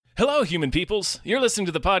Hello, human peoples. You're listening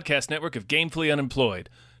to the podcast network of Gamefully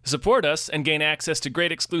Unemployed. To support us and gain access to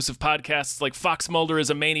great exclusive podcasts like Fox Mulder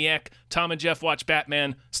is a Maniac, Tom and Jeff Watch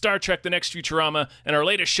Batman, Star Trek The Next Futurama, and our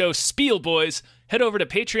latest show, Spiel Boys, head over to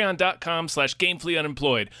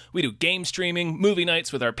patreon.com/gamefullyunemployed. We do game streaming, movie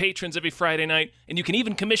nights with our patrons every Friday night, and you can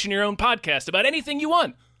even commission your own podcast about anything you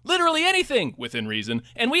want. Literally anything, within reason,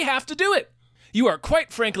 and we have to do it. You are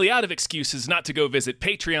quite frankly out of excuses not to go visit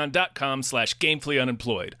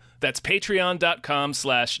patreon.com/gamefullyunemployed. That's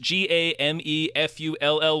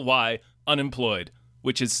patreon.com/GAMEFULLY unemployed,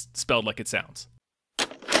 which is spelled like it sounds.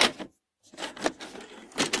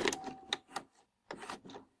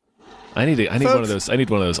 I need one of those. I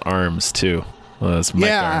need one of those arms too. One of those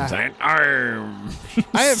mic arms. An arm.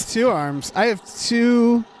 I have two arms. I have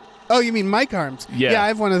two. Oh, you mean mic arms? Yeah, I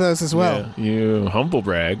have one of those as well. Yeah, you humble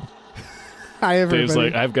brag. Hi, everybody. There's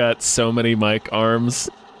like I've got so many mic arms.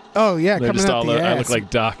 Oh yeah, They're coming just out the ass. I look like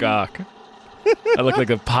Doc Ock. I look like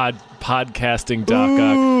a podcasting Doc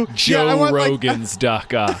Ock. Joe Rogan's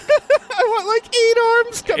Doc Ock. I want like 8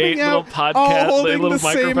 arms coming out. 8 little podcast, holding little the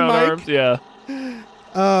microphone same mic. arms. Yeah.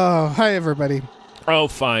 Oh, hi everybody. Oh,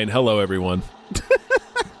 fine. Hello, everyone.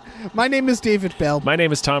 My name is David Bell. My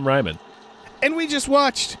name is Tom Ryman. And we just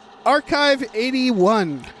watched Archive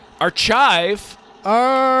 81. Archive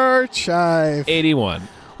 81.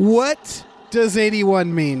 What does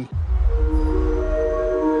 81 mean?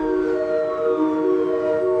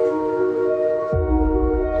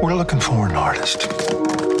 We're looking for an artist.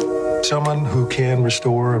 Someone who can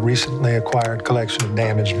restore a recently acquired collection of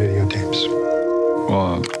damaged videotapes.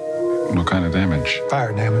 Well, what kind of damage?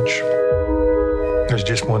 Fire damage. There's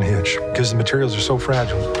just one hitch. Because the materials are so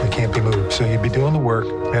fragile, they can't be moved. So you'd be doing the work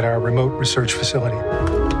at our remote research facility.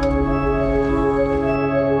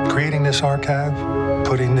 Creating this archive,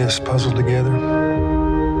 putting this puzzle together,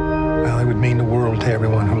 well, it would mean the world to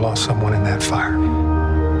everyone who lost someone in that fire.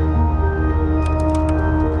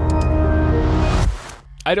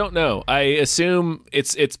 I don't know. I assume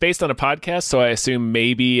it's based on a podcast, so I assume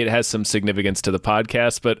maybe it has some significance to the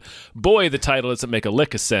podcast. But boy, the title doesn't make a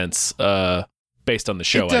lick of sense based on the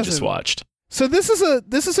show I just watched. So this is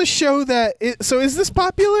a show that. So is this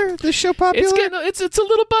popular? This show popular? It's a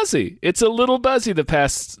little buzzy. It's a little buzzy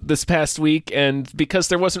this past week, and because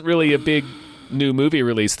there wasn't really a big new movie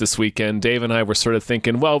release this weekend, Dave and I were sort of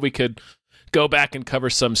thinking, well, we could go back and cover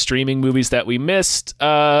some streaming movies that we missed.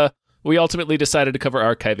 We ultimately decided to cover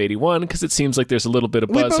Archive 81 because it seems like there's a little bit of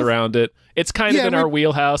buzz around it. It's kind of in our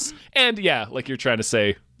wheelhouse. And yeah, like you're trying to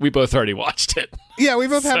say, we both already watched it. Yeah, we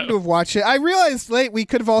both happen to have watched it. I realized late we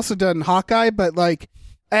could have also done Hawkeye, but like,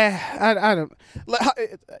 I don't.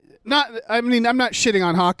 I'm not shitting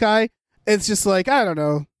on Hawkeye. It's just like, I don't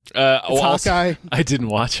know. Hawkeye. I didn't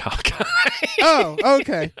watch Hawkeye. Oh,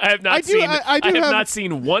 okay. I have not not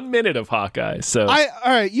seen 1 minute of Hawkeye. So all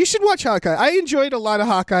right, you should watch Hawkeye. I enjoyed a lot of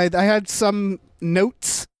Hawkeye. I had some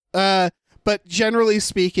notes, but generally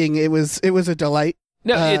speaking, it was a delight.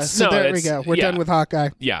 There we go. We're done with Hawkeye.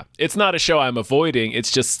 Yeah, it's not a show I'm avoiding. It's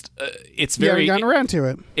just it's very. You haven't gotten around to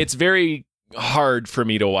it. It's very hard for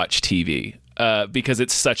me to watch TV because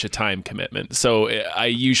it's such a time commitment. So I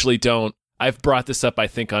usually don't. I've brought this up, I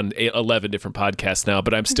think, on 11 different podcasts now,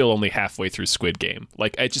 but I'm still only halfway through Squid Game.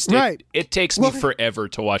 Like, it takes me forever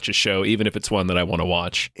to watch a show, even if it's one that I want to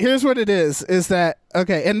watch. Here's what it is that,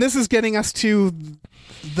 okay, and this is getting us to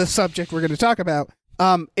the subject we're going to talk about.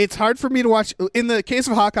 It's hard for me to watch. In the case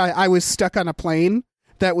of Hawkeye, I was stuck on a plane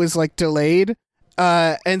that was, like, delayed,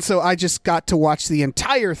 and so I just got to watch the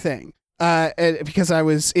entire thing. Because I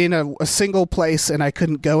was in a single place and I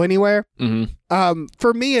couldn't go anywhere. Mm-hmm.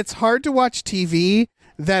 For me, it's hard to watch TV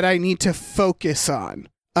that I need to focus on.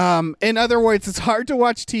 In other words, it's hard to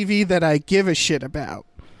watch TV that I give a shit about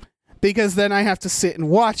because then I have to sit and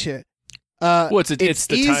watch it. It's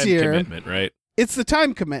the time commitment, right? It's the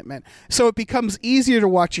time commitment. So it becomes easier to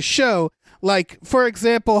watch a show. Like, for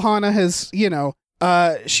example, Hannah has,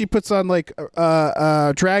 she puts on like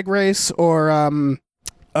Drag Race or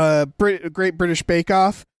Great British Bake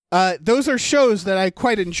Off. Those are shows that I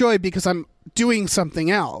quite enjoy because I'm doing something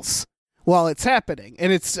else while it's happening,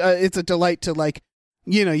 and it's a delight to, like,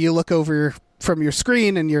 you look over from your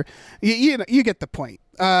screen and you get the point.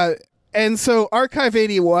 And so Archive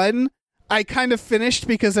 81, I kind of finished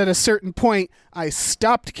because at a certain point I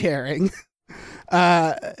stopped caring,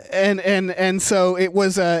 and so it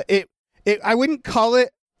was I wouldn't call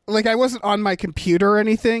it, like, I wasn't on my computer or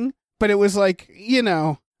anything. But it was like,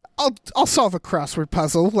 I'll solve a crossword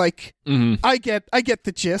puzzle. Like, mm-hmm. I get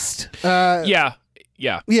the gist. Yeah.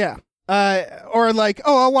 Or like,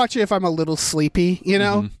 I'll watch it if I'm a little sleepy.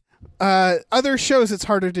 Mm-hmm. Other shows it's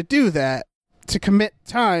harder to do that. to commit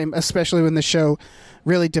time, especially when the show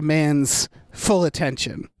really demands full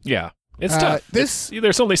attention. Yeah. It's tough.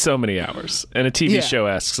 There's only so many hours, and a TV show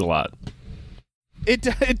asks a lot.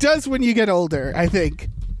 It does when you get older, I think.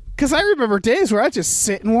 Because I remember days where I just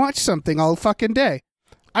sit and watch something all fucking day.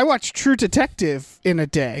 I watched True Detective in a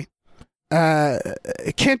day.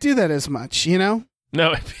 Can't do that as much, you know?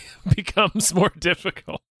 No, it becomes more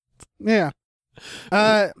difficult. Yeah.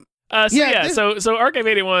 So Archive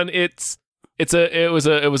 81, it was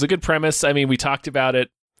a good premise. I mean, we talked about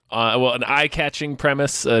it. An eye-catching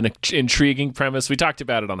premise, an intriguing premise. We talked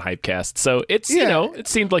about it on Hypecast, so it's it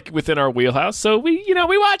seemed like within our wheelhouse. So we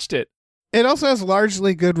watched it. It also has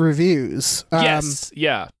largely good reviews. Yes,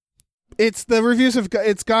 yeah. It's the reviews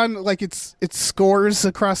it's gone like its scores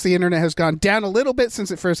across the internet has gone down a little bit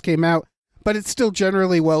since it first came out, but it's still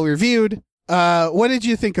generally well reviewed. What did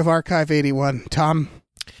you think of Archive 81, Tom?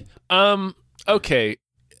 Okay,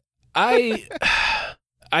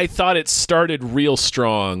 I thought it started real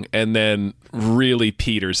strong and then really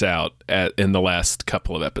peters out in the last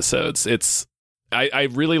couple of episodes. I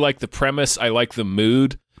really like the premise. I like the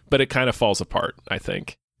mood, but it kind of falls apart, I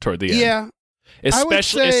think, toward the end. Yeah.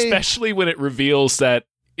 Especially when it reveals that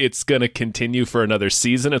it's going to continue for another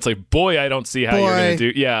season. It's like, boy, I don't see how you're going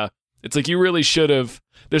to do. Yeah. It's like you really should have.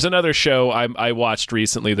 There's another show I watched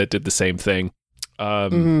recently that did the same thing.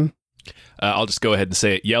 I'll just go ahead and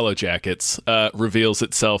say it. Yellow Jackets reveals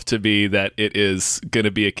itself to be that it is going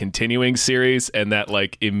to be a continuing series, and that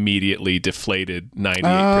like immediately deflated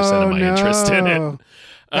 98% of my interest in it.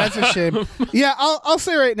 That's a shame. Yeah, I'll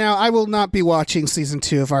say right now, I will not be watching season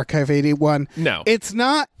 2 of Archive 81. No, it's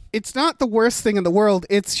not the worst thing in the world.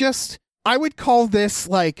 It's just I would call this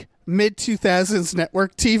like mid 2000s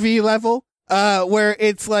network TV level, where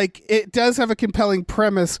it's like it does have a compelling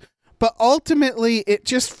premise. But ultimately, it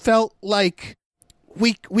just felt like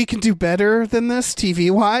we can do better than this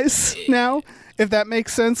TV-wise now, if that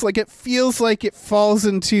makes sense. Like, it feels like it falls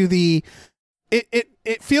into the...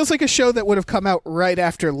 It feels like a show that would have come out right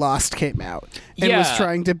after Lost came out and was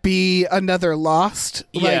trying to be another Lost.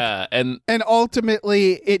 Yeah, and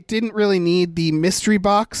ultimately, it didn't really need the mystery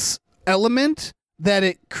box element that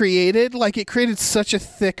it created. Like, it created such a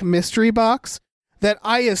thick mystery box that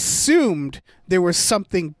I assumed there was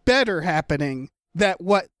something better happening than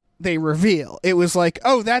what they reveal. It was like,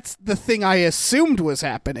 oh, that's the thing I assumed was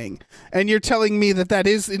happening, and you're telling me that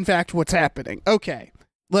is in fact what's happening. Okay,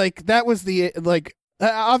 like that was the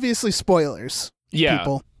obviously spoilers,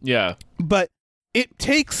 people. Yeah, but it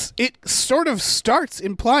sort of starts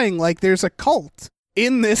implying like there's a cult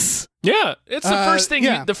in this. Yeah, it's the first thing.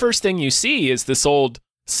 The first thing you see is this old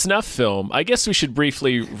snuff film. I guess we should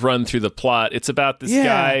briefly run through the plot. It's about this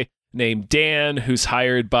guy named Dan who's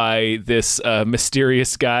hired by this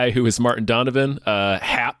mysterious guy who is Martin Donovan,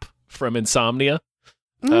 Hap from Insomnia,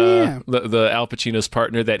 the Al Pacino's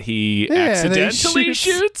partner that he accidentally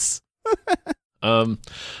shoots. I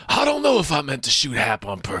don't know if I meant to shoot Hap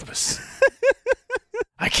on purpose.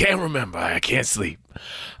 I can't remember. I can't sleep.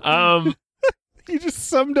 You just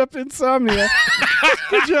summed up Insomnia.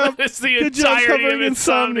 Good job. It's the Good job entirety covering of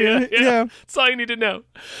Insomnia. Yeah. That's all you need to know.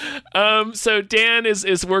 So Dan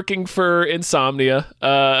is working for Insomnia,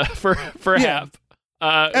 for Hap.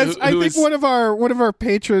 As I think one of our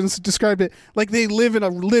patrons described it, like they live in a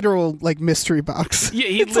literal like mystery box. Yeah,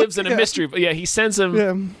 he lives in a mystery. Yeah, he sends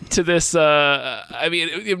him to this. I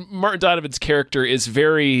mean, Martin Donovan's character is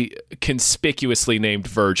very conspicuously named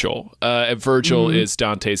Virgil. Virgil is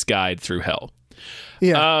Dante's guide through hell.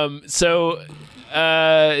 Yeah. So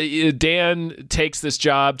Dan takes this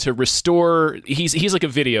job to restore. He's like a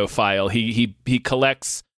videophile. He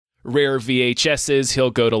collects rare VHSs. He'll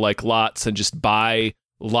go to like lots and just buy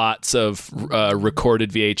lots of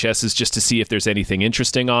recorded VHSs just to see if there's anything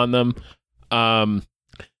interesting on them.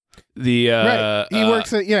 He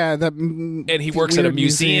works at and he works at a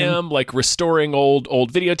museum like restoring old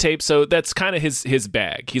videotapes. So that's kind of his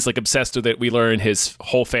bag. He's like obsessed with it. We learn his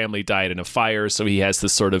whole family died in a fire, so he has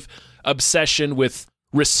this sort of obsession with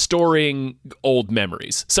restoring old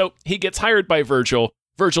memories. So he gets hired by Virgil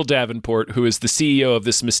Davenport, who is the CEO of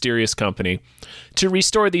this mysterious company, to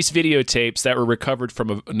restore these videotapes that were recovered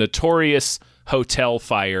from a notorious hotel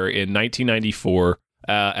fire in 1994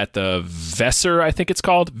 at the Visser, I think it's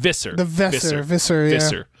called. Visser. The Visser, yeah.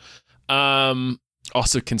 Visser.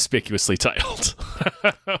 Also conspicuously titled.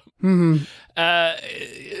 Mm-hmm.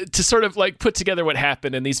 To sort of like put together what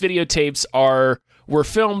happened, and these videotapes were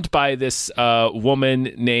filmed by this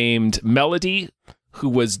woman named Melody, who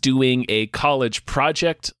was doing a college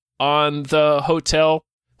project on the hotel,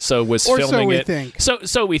 so was filming it. Think.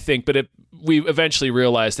 So we think, but we eventually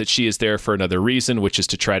realize that she is there for another reason, which is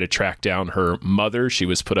to try to track down her mother. She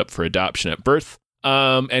was put up for adoption at birth,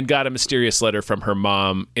 and got a mysterious letter from her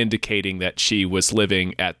mom indicating that she was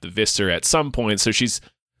living at the Visser at some point. So she's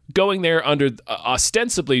going there under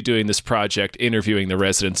ostensibly doing this project, interviewing the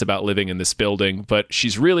residents about living in this building, but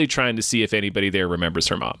she's really trying to see if anybody there remembers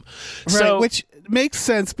her mom. Right, So, which makes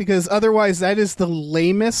sense because otherwise that is the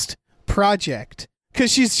lamest project. Because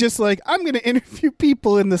she's just like, I'm going to interview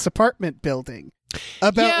people in this apartment building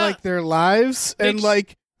about like their lives and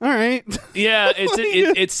like, all right. Yeah,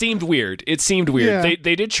 it seemed weird. It seemed weird. Yeah.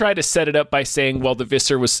 They did try to set it up by saying, well, the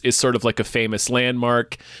Visser is sort of like a famous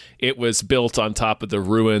landmark. It was built on top of the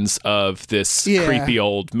ruins of this creepy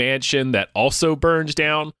old mansion that also burned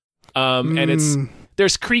down. And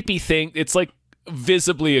there's creepy thing. It's like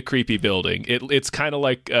visibly a creepy building. It's kind of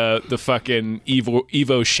like the fucking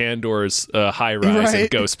Ivo Shandor's high rise in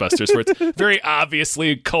Ghostbusters, where it's very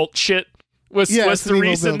obviously cult shit was the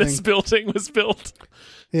reason this building was built.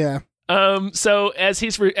 Yeah. So as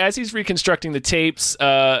he's reconstructing the tapes,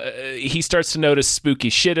 he starts to notice spooky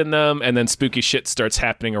shit in them, and then spooky shit starts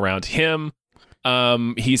happening around him.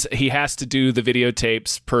 He has to do the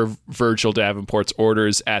videotapes per Virgil Davenport's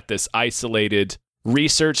orders at this isolated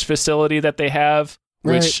research facility that they have,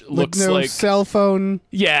 which looks no like cell phone.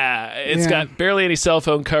 Yeah, it's got barely any cell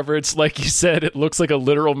phone coverage. Like you said, it looks like a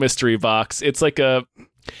literal mystery box. It's like a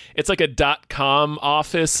 .com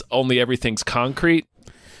office, only everything's concrete.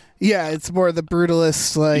 Yeah, it's more the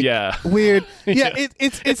brutalist, like weird. Yeah,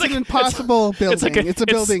 it's an impossible building. It's a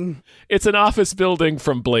building. It's an office building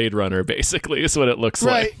from Blade Runner, basically, is what it looks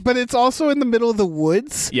like. Right, but it's also in the middle of the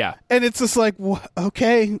woods. Yeah. And it's just like,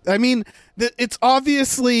 okay. I mean, it's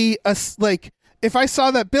obviously like, if I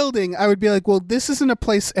saw that building, I would be like, well, this isn't a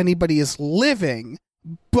place anybody is living,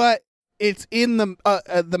 but it's in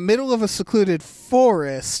the middle of a secluded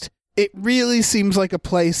forest. It really seems like a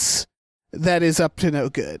place that is up to no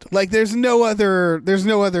good. Like there's no other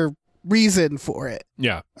reason for it.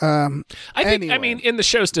 Yeah. I mean, in the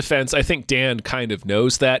show's defense, I think Dan kind of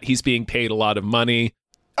knows that he's being paid a lot of money.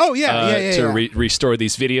 Oh yeah, to restore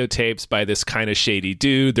these videotapes by this kind of shady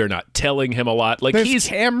dude. They're not telling him a lot. Like there's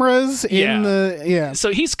cameras in the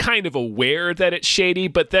So he's kind of aware that it's shady,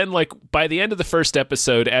 but then like by the end of the first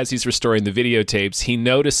episode, as he's restoring the videotapes, he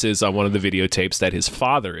notices on one of the videotapes that his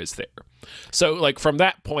father is there. So like from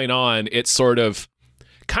that point on, it sort of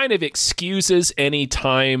kind of excuses any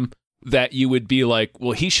time that you would be like,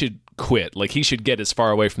 well, he should quit. Like he should get as far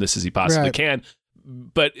away from this as he possibly can.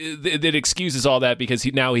 But it excuses all that because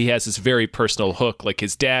now he has this very personal hook. Like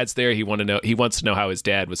his dad's there. He wants to know how his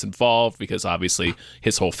dad was involved because obviously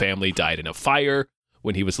his whole family died in a fire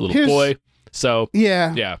when he was a little boy. So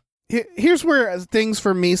yeah. Here's where things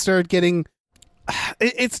for me started getting.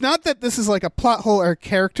 It's not that this is like a plot hole or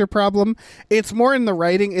character problem. It's more in the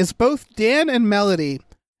writing. Is both Dan and Melody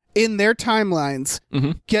in their timelines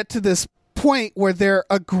get to this point where they're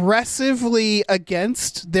aggressively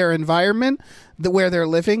against their environment, where they're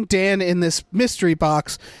living. Dan in this mystery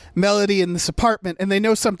box, Melody in this apartment, and they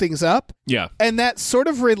know something's up. Yeah, and that sort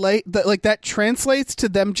of that translates to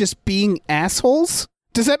them just being assholes.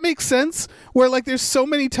 Does that make sense? Where like there's so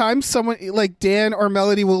many times someone like Dan or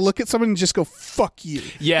Melody will look at someone and just go, fuck you.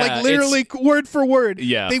 Yeah. Like literally word for word.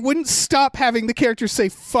 Yeah. They wouldn't stop having the characters say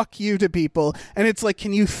fuck you to people. And it's like,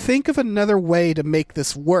 can you think of another way to make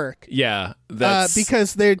this work? Yeah.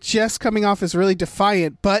 Because they're just coming off as really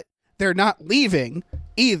defiant, but they're not leaving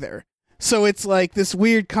either. So it's like this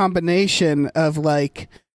weird combination of like,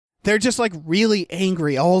 they're just like really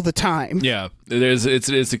angry all the time. Yeah,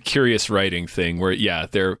 it's a curious writing thing where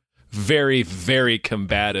they're very, very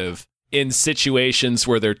combative in situations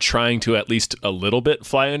where they're trying to at least a little bit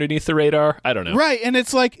fly underneath the radar. I don't know. Right, and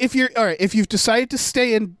it's like if you've decided to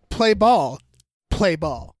stay and play ball.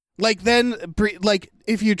 Like then, like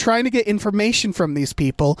if you're trying to get information from these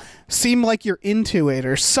people, seem like you're into it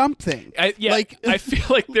or something. I feel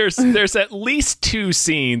like there's at least 2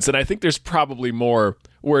 scenes, and I think there's probably more,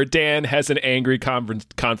 where Dan has an angry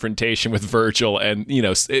confrontation with Virgil, and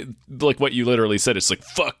like what you literally said, it's like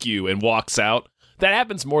fuck you, and walks out. That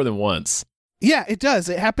happens more than once. Yeah, it does.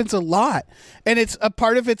 It happens a lot, and it's a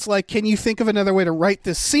part of it's like, can you think of another way to write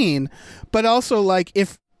this scene? But also, like,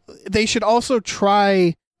 if they should also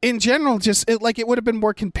try. In general, it would have been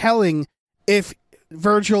more compelling if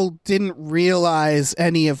Virgil didn't realize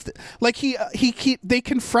any of the, like they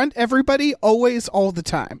confront everybody always all the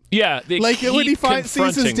time. Yeah, like when he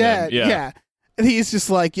sees his dad. Yeah. And he's just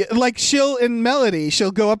like she'll in Melody, she'll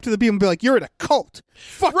go up to the people and be like, "You're in a cult.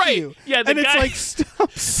 Fuck Right. you." Yeah, and it's like,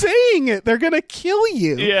 stop saying it. They're gonna kill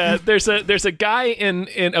you. Yeah, there's a guy in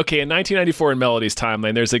 1994 in Melody's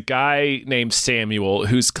timeline. There's a guy named Samuel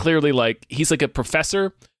who's clearly like he's like a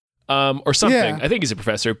professor, or something. Yeah. I think he's a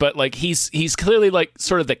professor, but like he's clearly like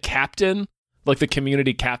sort of the captain, like the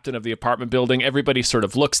community captain of the apartment building. Everybody sort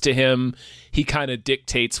of looks to him. He kind of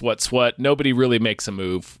dictates what's what. Nobody really makes a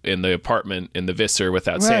move in the apartment in the Visser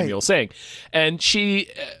without Right. Samuel saying. And she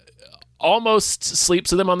almost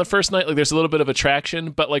sleeps with him on the first night. Like there's a little bit of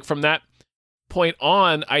attraction, but like from that point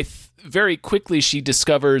on, very quickly she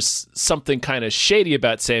discovers something kind of shady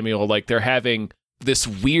about Samuel. Like they're having this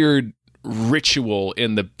weird ritual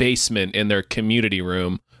in the basement in their community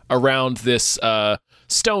room around this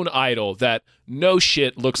stone idol that no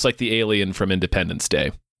shit looks like the alien from Independence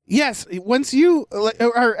Day. Yes, once you,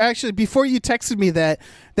 or actually before you texted me that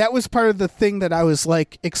was part of the thing that I was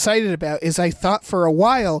like excited about, is I thought for a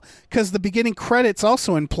while, because the beginning credits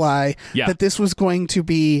also imply that this was going to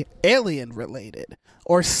be alien related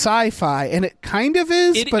or sci-fi, and it kind of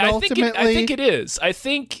is, but ultimately... I think it is. I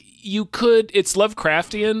think you could, it's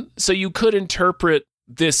Lovecraftian, so you could interpret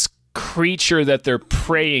this creature that they're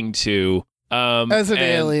praying to as an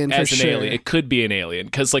alien, for sure. Alien. It could be an alien,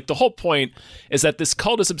 because like the whole point is that this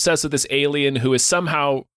cult is obsessed with this alien who is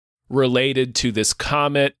somehow related to this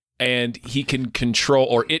comet, and he can control,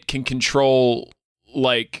 or it can control,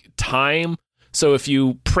 like time. So if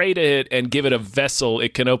you pray to it and give it a vessel,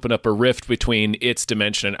 it can open up a rift between its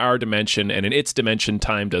dimension and our dimension, and in its dimension,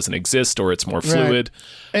 time doesn't exist, or it's more fluid.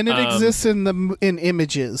 Right. And it exists in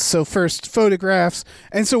images. So first photographs,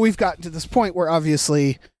 and so we've gotten to this point where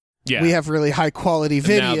obviously we have really high quality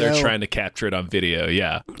video. Now they're trying to capture it on video.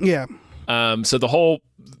 Yeah. Yeah. So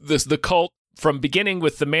the cult, from beginning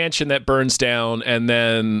with the mansion that burns down, and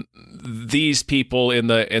then these people in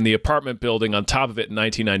the apartment building on top of it in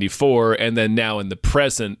 1994, and then now in the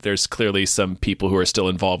present, there's clearly some people who are still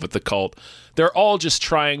involved with the cult. They're all just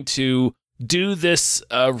trying to do this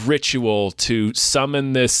ritual to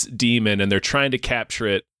summon this demon, and they're trying to capture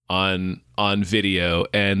it on video.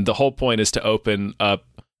 And the whole point is to open up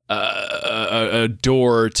a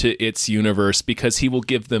door to its universe, because he will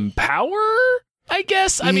give them power, I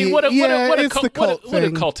guess. I mean, what a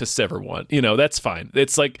cultists ever want? You know, that's fine.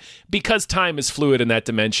 It's like, because time is fluid in that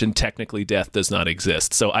dimension, technically death does not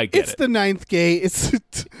exist. So I get it. It's the ninth gate. It's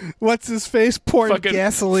what's his face pouring fucking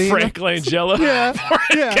gasoline. Frank Langella. Yeah.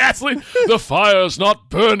 Pouring gasoline. The fire's not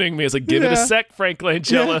burning me. It's like, give it a sec, Frank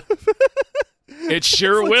Langella. It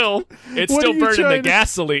sure will. It's still burning the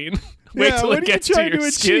gasoline. Wait till it gets to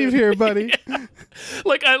your skin. Achieve here, buddy?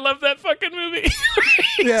 Like, I love that fucking movie.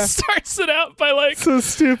 He starts it out by like, so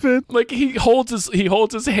stupid. Like he holds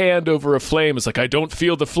his hand over a flame. It's like, I don't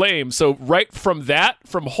feel the flame. So right from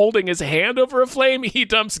holding his hand over a flame, he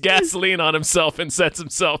dumps gasoline on himself and sets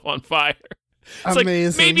himself on fire. It's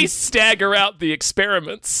amazing. Like, maybe stagger out the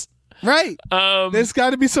experiments. Right. There's got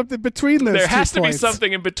to be something between those. There has to points. be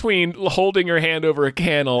something in between holding your hand over a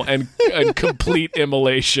candle and complete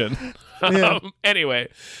immolation. Anyway,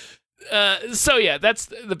 so yeah, that's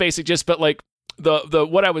the basic gist. But like the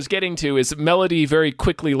what I was getting to is Melody very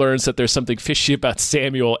quickly learns that there's something fishy about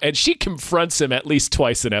Samuel, and she confronts him at least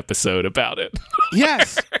twice an episode about it.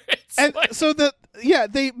 Yes. And like, so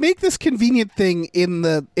they make this convenient thing in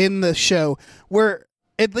the show where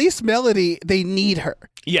at least Melody, they need her.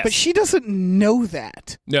 Yes. But she doesn't know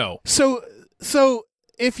that. No. So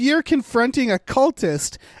if you're confronting a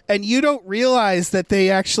cultist and you don't realize that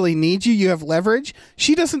they actually need you have leverage.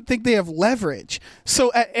 She doesn't think they have leverage.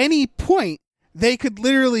 So at any point, they could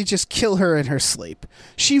literally just kill her in her sleep.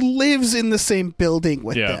 She lives in the same building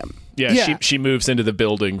with them. Yeah. She moves into the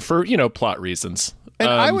building for, plot reasons.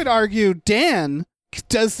 And I would argue Dan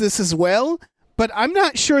does this as well, but I'm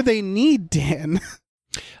not sure they need Dan.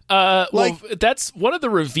 Well, that's one of the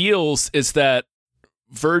reveals, is that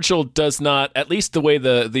Virgil does not, at least the way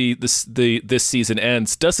this season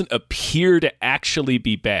ends, doesn't appear to actually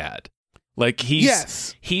be bad. Like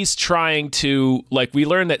he's trying to, like, we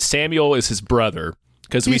learn that Samuel is his brother,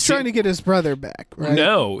 because he's trying to get his brother back, right?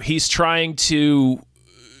 No, he's trying to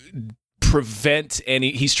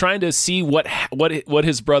he's trying to see what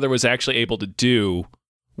his brother was actually able to do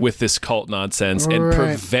with this cult nonsense and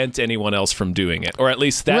prevent anyone else from doing it. Or at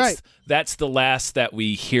least that's the last that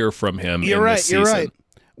we hear from him in this season. You're right.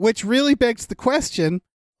 Which really begs the question,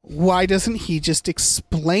 why doesn't he just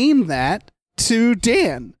explain that to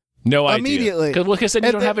Dan? No idea. Immediately. Because, like I said,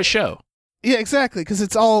 you don't have a show. Yeah, exactly. Because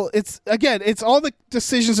it's all the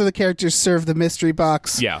decisions of the characters serve the mystery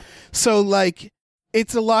box. Yeah. So, like,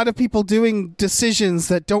 it's a lot of people doing decisions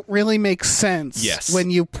that don't really make sense Yes. when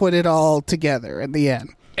you put it all together in the end.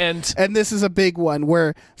 And this is a big one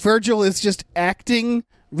where Virgil is just acting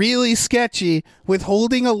really sketchy,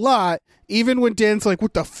 withholding a lot, even when Dan's like,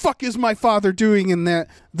 what the fuck is my father doing in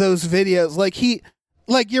those videos?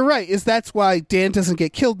 Like you're right, that's why Dan doesn't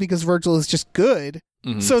get killed, because Virgil is just good.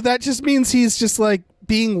 Mhm. So that just means he's just like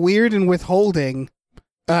being weird and withholding.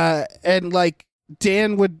 And like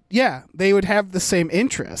Dan they would have the same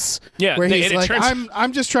interests. Yeah, where he's and it like, turns-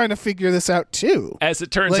 I'm just trying to figure this out too. as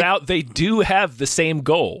it turns Like- out, they do have the same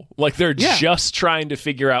goal. Like they're Yeah. just trying to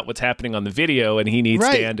figure out what's happening on the video, and he needs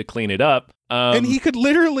Right. Dan to clean it up. And he could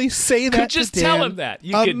literally say that could just to Dan tell him that.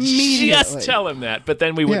 You could immediately. just tell him that, but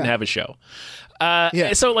then we wouldn't Yeah. have a show.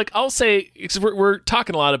 Yeah. So, like, I'll say, 'cause we're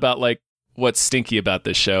talking a lot about like what's stinky about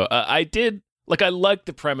this show. I like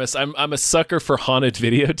the premise. I'm a sucker for haunted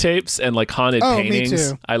videotapes and like haunted Oh, me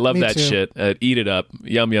paintings. too. I love Me that too. shit. Eat it up.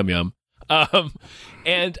 Yum yum yum.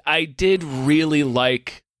 And I did really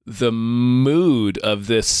like the mood of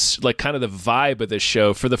this, like kind of the vibe of this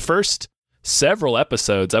show. For the first several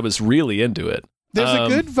episodes, I was really into it. There's a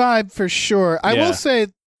good vibe for sure. I yeah. will say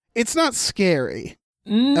it's not scary.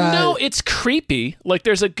 No, it's creepy. Like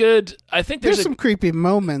there's There's some creepy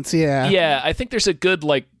moments, yeah. Yeah, I think there's a good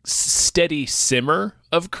like steady simmer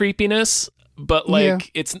of creepiness, but like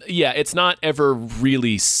it's not ever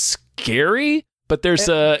really scary, but there's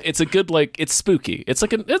it's a good like it's spooky. It's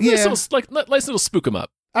like a nice little spook 'em up.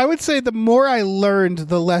 I would say the more I learned,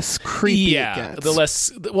 the less creepy it gets. the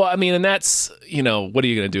less well, I mean, and that's, what are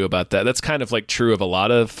you going to do about that? That's kind of like true of a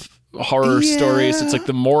lot of horror stories. It's like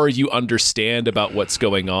the more you understand about what's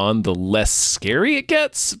going on, the less scary it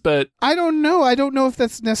gets, but I don't know. I don't know if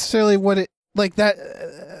that's necessarily what it like that.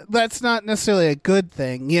 That's not necessarily a good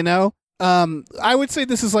thing, I would say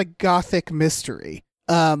this is like gothic mystery.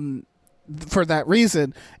 For that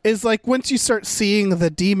reason, is like once you start seeing the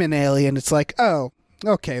demon alien, it's like, oh,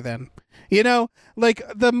 okay then. Like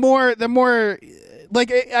the more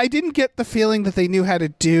like I didn't get the feeling that they knew how to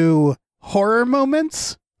do horror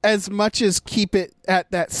moments as much as keep it at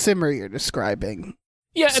that simmer you're describing.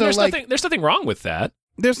 yeah, and So, there's nothing wrong with that.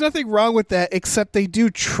 There's nothing wrong with that, except they do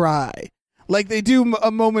try. Like they do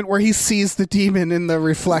a moment where he sees the demon in the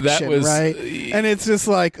reflection, right? And it's just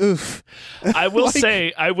like, oof. I will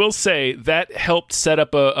Like- say that helped set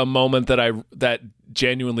up a moment that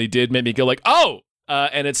genuinely did make me go like, oh,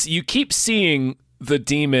 and it's you keep seeing the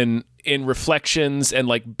demon in reflections and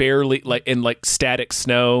like barely like in like static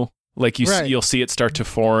snow, like you'll see it start to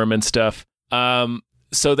form and stuff.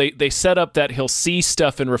 So they set up that he'll see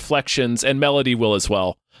stuff in reflections, and Melody will as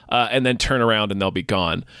well, and then turn around and they'll be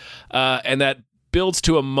gone. And that builds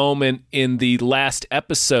to a moment in the last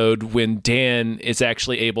episode when Dan is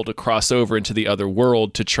actually able to cross over into the other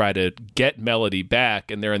world to try to get Melody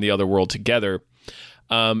back, and they're in the other world together.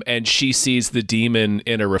 And she sees the demon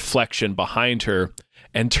in a reflection behind her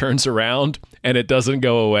and turns around, and it doesn't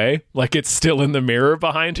go away. Like it's still in the mirror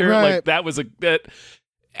behind her. Right. Like that was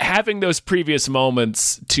having those previous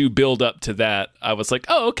moments to build up to that, I was like,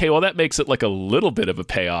 oh, okay, well, that makes it like a little bit of a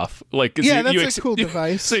payoff. Like, that's a cool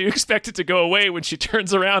device. So you expect it to go away when she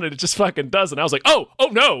turns around, and it just fucking doesn't. I was like, oh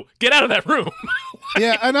no, get out of that room.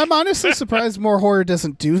 Yeah, and I'm honestly surprised more horror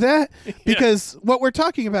doesn't do that, because what we're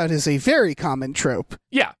talking about is a very common trope.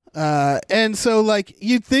 Yeah. And so, like,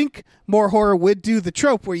 you'd think more horror would do the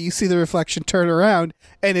trope where you see the reflection turn around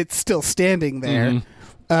and it's still standing there. Mm-hmm.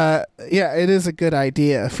 Yeah, it is a good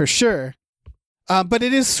idea for sure. But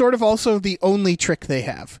it is sort of also the only trick they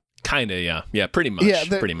have. Kind of, yeah. Yeah, pretty much.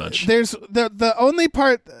 Pretty much. There's the only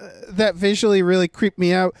part that visually really creeped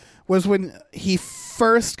me out was when he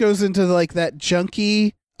first goes into like that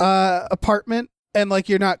junkie apartment, and like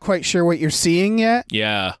you're not quite sure what you're seeing yet.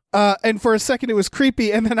 Yeah. And for a second it was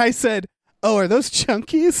creepy, and then I said, oh, are those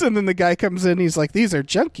junkies? And then the guy comes in, he's like, these are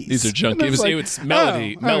junkies. These are junkies. It was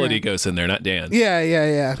Melody. oh, Melody right. goes in there, not Dan. Yeah.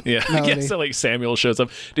 Yeah, I Melody. guess so, like Samuel shows up.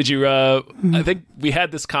 Did you I think we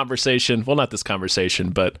had this conversation, well, not this conversation,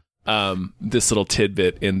 but this little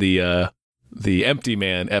tidbit in the Empty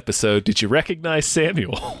Man episode. Did you recognize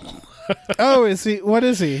Samuel? Oh, is he? What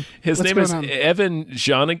is he? His What's name is going on? Evan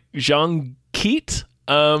Jean-Keat.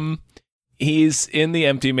 He's in the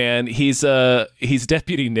Empty Man. He's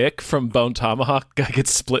Deputy Nick from Bone Tomahawk. Guy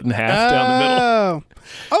gets split in half down the middle.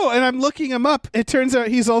 Oh, and I'm looking him up. It turns out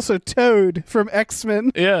he's also Toad from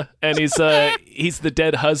X-Men. Yeah, and he's the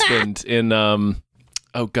dead husband in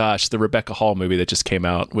oh gosh, the Rebecca Hall movie that just came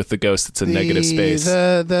out with the ghost that's in negative space.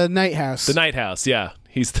 The Night House. The Night House, yeah.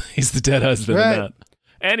 He's the dead husband Right. in that.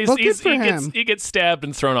 And Well, good for him. he gets stabbed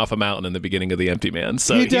and thrown off a mountain in the beginning of The Empty Man.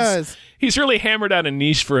 So He does. He's really hammered out a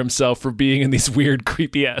niche for himself for being in these weird,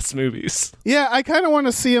 creepy ass movies. Yeah, I kind of want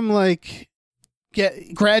to see him like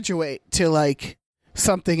graduate to like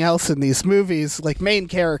something else in these movies, like main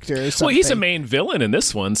character or something. Well, he's a main villain in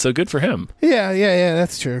this one, so good for him. Yeah,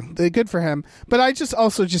 that's true. Good for him. But I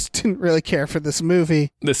also didn't really care for this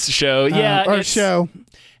movie. This show, yeah, show.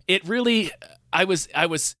 It really, I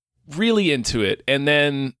was really into it, and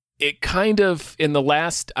then it kind of in the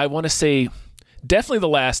last, I want to say, definitely the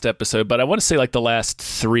last episode, but I want to say like the last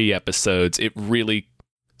 3 episodes, it really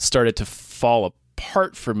started to fall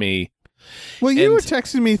apart for me. Well, you were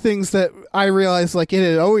texting me things that I realized like it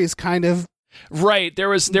had always kind of right. There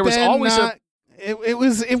was always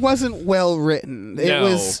it wasn't well written. It No.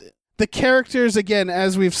 was the characters, again,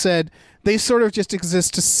 as we've said, they sort of just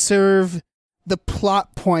exist to serve the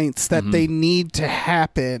plot points that they need to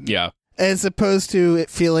happen. Yeah. As opposed to it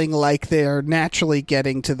feeling like they're naturally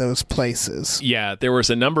getting to those places. Yeah, there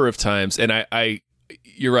was a number of times, and I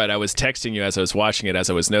you're right, I was texting you as I was watching it, as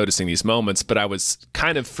I was noticing these moments, but I was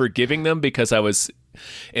kind of forgiving them because I was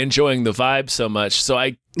enjoying the vibe so much. So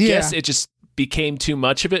I guess it just became too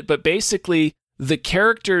much of it. But basically, the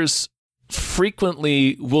characters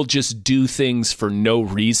frequently will just do things for no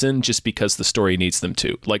reason just because the story needs them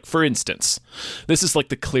to. Like, for instance, this is like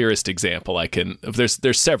the clearest example I can.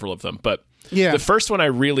 There's several of them, but the first one I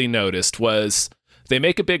really noticed was they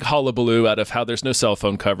make a big hullabaloo out of how there's no cell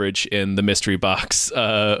phone coverage in the mystery box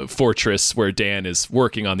fortress where Dan is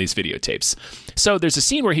working on these videotapes. So there's a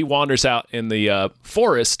scene where he wanders out in the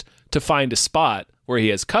forest to find a spot where he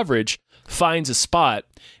has coverage, finds a spot,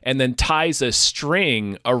 and then ties a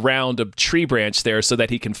string around a tree branch there so that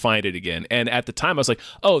he can find it again. And at the time, I was like,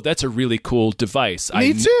 oh, that's a really cool device.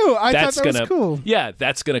 Me too. I thought that was cool. Yeah,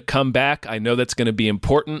 that's going to come back. I know that's going to be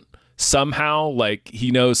important somehow. Like, he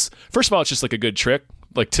knows. First of all, it's just like a good trick,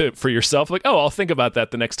 like for yourself. Like, oh, I'll think about that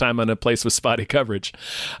the next time I'm in a place with spotty coverage.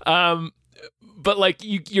 But like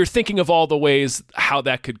you're thinking of all the ways how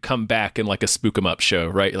that could come back in like a spook 'em up show,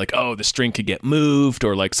 right? Like, oh, the string could get moved,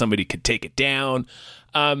 or like somebody could take it down.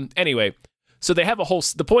 Anyway, so they have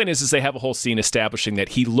the point is they have a whole scene establishing that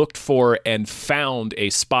he looked for and found a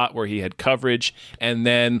spot where he had coverage and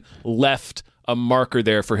then left a marker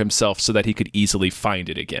there for himself so that he could easily find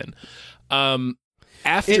it again.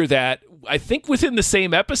 After that, I think within the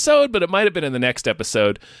same episode, but it might have been in the next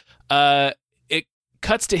episode, it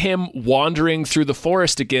cuts to him wandering through the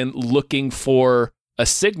forest again, looking for a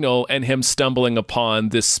signal, and him stumbling upon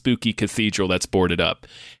this spooky cathedral that's boarded up.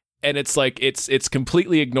 And it's like, it's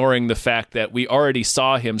completely ignoring the fact that we already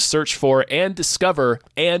saw him search for and discover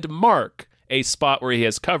and mark a spot where he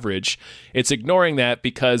has coverage. It's ignoring that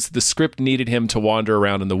because the script needed him to wander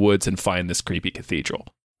around in the woods and find this creepy cathedral.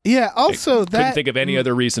 Yeah, also couldn't think of any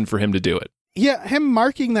other reason for him to do it. Yeah, him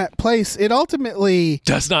marking that place, it ultimately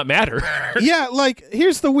does not matter. Yeah, like,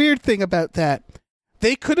 here's the weird thing about that.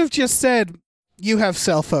 They could have just said, you have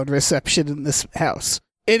cell phone reception in this house,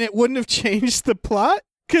 and it wouldn't have changed the plot.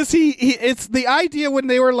 Because it's the idea when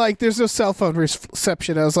they were like, there's no cell phone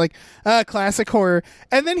reception. I was like, classic horror.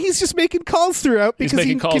 And then he's just making calls throughout because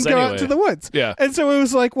he can go out to the woods. Yeah. And so it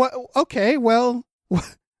was like, what? Okay, well, all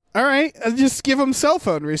right. Just give him cell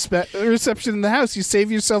phone reception in the house. You save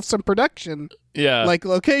yourself some production. Yeah. Like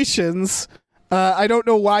locations. I don't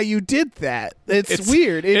know why you did that. It's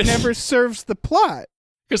weird. It never serves the plot.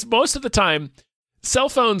 Because most of the time, cell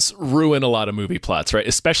phones ruin a lot of movie plots, right?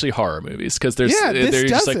 Especially horror movies, because they're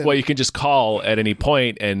just like, well, you can just call at any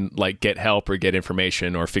point and like get help or get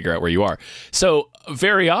information or figure out where you are. So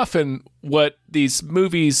very often, what these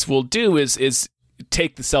movies will do is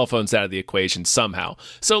take the cell phones out of the equation somehow.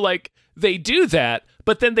 So like they do that,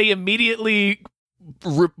 but then they immediately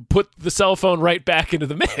put the cell phone right back into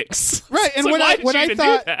the mix. Right, and like, what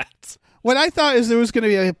I thought is there was going to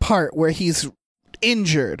be a part where he's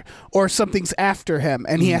injured or something's after him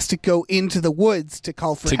and he has to go into the woods to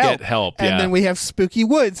call for help. Get help, and then we have spooky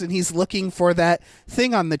woods and he's looking for that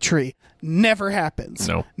thing on the tree. Never happens.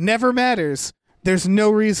 No. Never matters. There's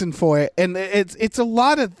no reason for it. And it's a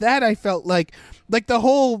lot of that. I felt like the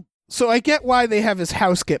whole, so I get why they have his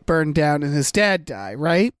house get burned down and his dad die,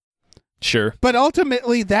 right? Sure. But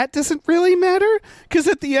ultimately that doesn't really matter because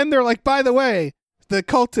at the end they're like, by the way, the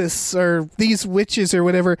cultists or these witches or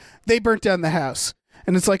whatever, they burnt down the house.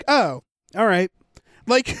 And it's like, oh, all right.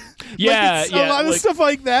 Like, yeah, a lot of stuff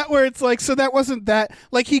like that where it's like, so that wasn't that,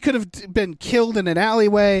 like he could have been killed in an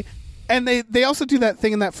alleyway. And they also do that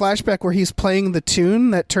thing in that flashback where he's playing the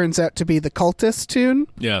tune that turns out to be the cultist tune.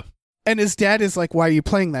 Yeah. And his dad is like, why are you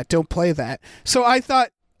playing that? Don't play that. So I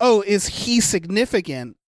thought, oh, is he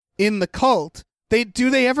significant in the cult do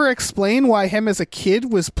they ever explain why him as a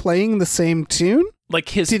kid was playing the same tune? Like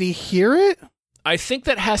did he hear it? I think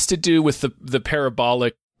that has to do with the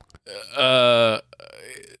parabolic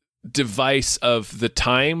device of the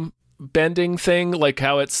time bending thing, like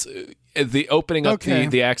how it's the opening up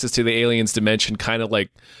the access to the aliens dimension kind of like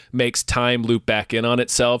makes time loop back in on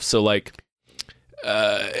itself. So like,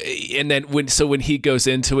 and then when he goes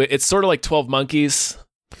into it, it's sort of like 12 Monkeys.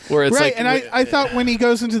 Where it's right, like, and I thought when he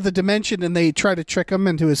goes into the dimension and they try to trick him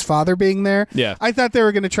into his father being there, I thought they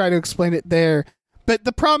were going to try to explain it there. But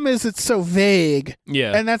the problem is it's so vague.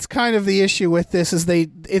 Yeah. And that's kind of the issue with this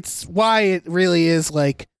it's why it really is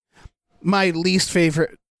like my least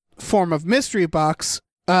favorite form of mystery box.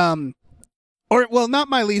 Not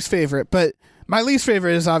my least favorite, but my least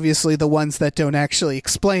favorite is obviously the ones that don't actually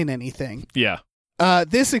explain anything. Yeah.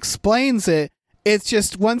 This explains it. It's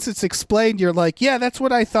just once it's explained, you're like, yeah, that's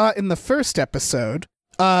what I thought in the first episode.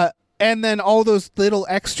 And then all those little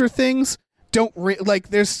extra things don't like.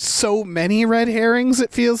 There's so many red herrings.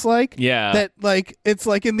 It feels like that. Like it's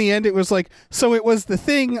like in the end, it was like so it was the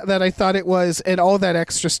thing that I thought it was, and all that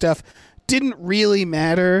extra stuff didn't really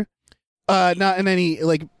matter. Not in any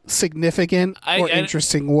like significant or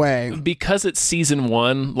interesting way. Because it's season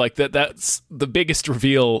 1, like that's the biggest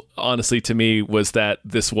reveal, honestly, to me, was that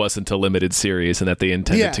this wasn't a limited series and that they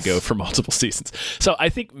intended to go for multiple seasons. So I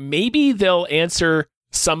think maybe they'll answer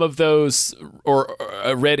some of those or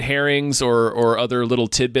red herrings or other little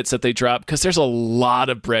tidbits that they drop, because there's a lot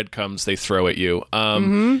of breadcrumbs they throw at you.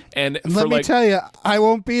 And let me tell you, I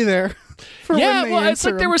won't be there. It's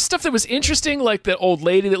like there was stuff that was interesting, like the old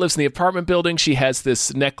lady that lives in the apartment building. She has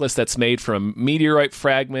this necklace that's made from a meteorite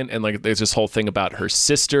fragment, and like there's this whole thing about her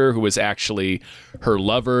sister who was actually her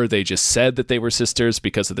lover. They just said that they were sisters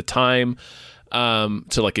because of the time,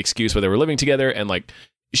 to like excuse why they were living together, and like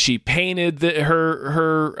she painted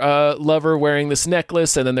her lover wearing this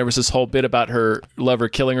necklace, and then there was this whole bit about her lover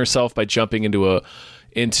killing herself by jumping into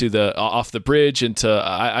the off the bridge into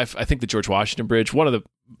I think the George Washington Bridge, one of the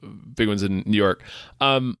big ones in New York.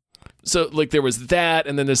 So like there was that,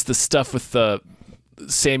 and then there's the stuff with the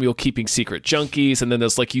Samuel keeping secret junkies, and then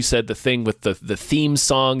there's, like you said, the thing with the theme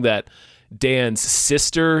song that Dan's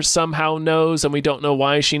sister somehow knows, and we don't know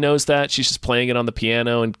why she knows that. She's just playing it on the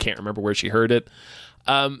piano and can't remember where she heard it.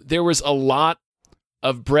 There was a lot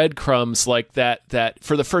of breadcrumbs like that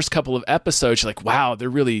for the first couple of episodes. You're like, wow,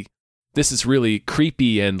 this is really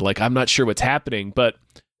creepy, and like I'm not sure what's happening. But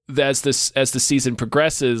as the season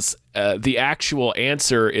progresses, the actual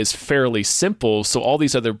answer is fairly simple. So all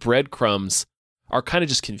these other breadcrumbs are kind of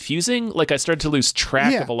just confusing. Like I started to lose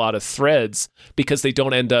track of a lot of threads because they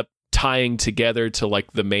don't end up tying together to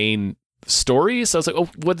like the main story. So I was like, oh,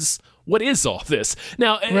 what is all this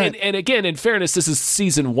now? And again, in fairness, this is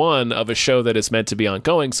season 1 of a show that is meant to be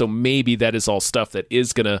ongoing. So maybe that is all stuff that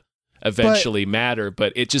is going to eventually matter.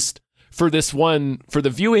 But it just, for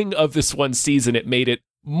the viewing of this one season, it made it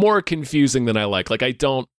more confusing than I like. Like I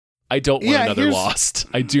don't want another Lost.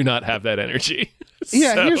 I do not have that energy.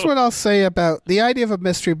 Yeah, here's what I'll say about the idea of a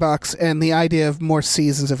mystery box and the idea of more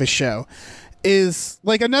seasons of a show. Is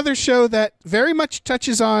like another show that very much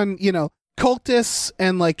touches on, cultists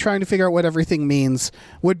and like trying to figure out what everything means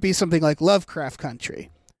would be something like Lovecraft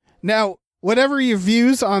Country. Now, whatever your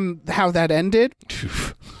views on how that ended,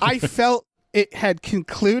 I felt it had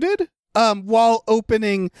concluded while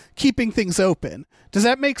keeping things open. Does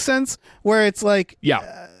that make sense? Where it's like,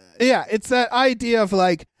 it's that idea of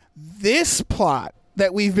like this plot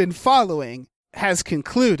that we've been following has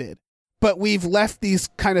concluded, but we've left these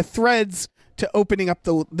kind of threads to opening up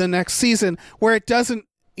the next season where it doesn't,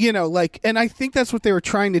 and I think that's what they were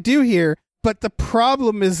trying to do here. But the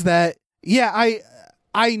problem is that, I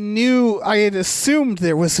had assumed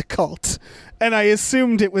there was a cult, and I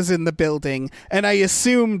assumed it was in the building, and I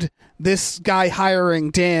assumed this guy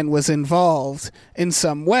hiring Dan was involved in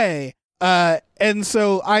some way. And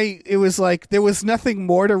so it was like there was nothing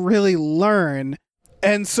more to really learn.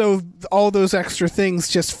 And so all those extra things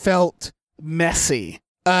just felt messy.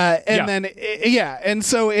 And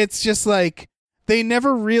so it's just like they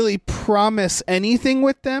never really promise anything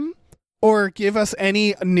with them or give us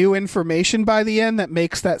any new information by the end that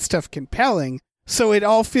makes that stuff compelling. So it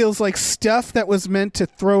all feels like stuff that was meant to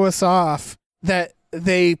throw us off that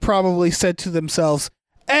they probably said to themselves,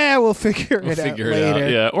 we'll figure it out later.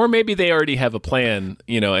 Yeah. Or maybe they already have a plan,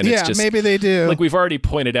 and it's just maybe they do. Like we've already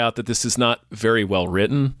pointed out that this is not very well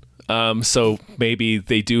written. So maybe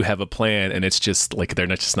they do have a plan, and it's just like they're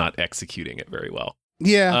not executing it very well.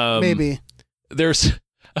 Yeah, maybe. There's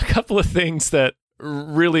a couple of things that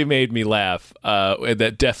really made me laugh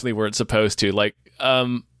that definitely weren't supposed to. Like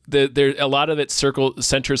there a lot of it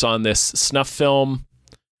centers on this snuff film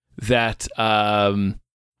that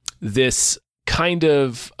this kind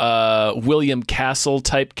of William Castle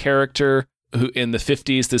type character who in the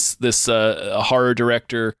 50s, this horror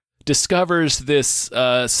director discovers this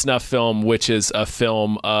snuff film, which is a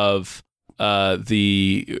film of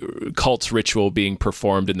the cult's ritual being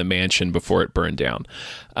performed in the mansion before it burned down.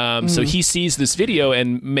 So he sees this video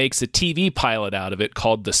and makes a TV pilot out of it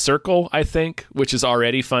called The Circle, I think, which is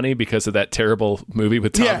already funny because of that terrible movie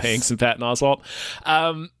with Tom Hanks and Patton Oswalt.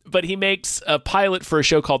 But he makes a pilot for a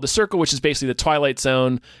show called The Circle, which is basically the Twilight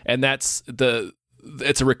Zone, and it's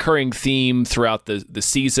a recurring theme throughout the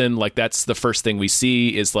season. Like, that's the first thing we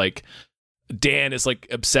see is like Dan is like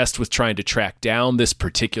obsessed with trying to track down this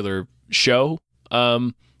particular show,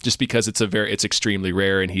 just because it's extremely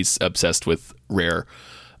rare and he's obsessed with rare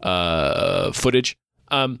footage.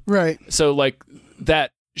 Right. So like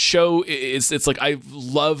that show it's like I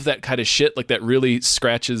love that kind of shit, like that really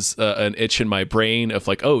scratches an itch in my brain of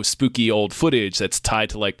like, oh, spooky old footage that's tied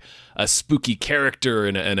to like a spooky character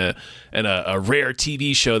and a rare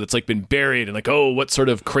TV show that's like been buried, and like, oh, what sort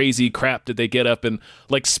of crazy crap did they get up, and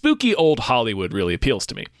like spooky old Hollywood really appeals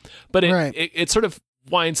to me. But it sort of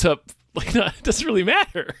winds up like, no, it doesn't really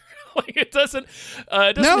matter. Like it doesn't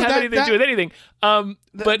have anything to do with anything.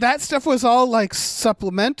 But that stuff was all like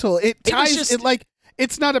supplemental. It ties it like,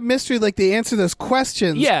 it's not a mystery, like they answer those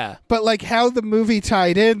questions. Yeah. But like how the movie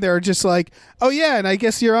tied in, they're just like, oh yeah, and I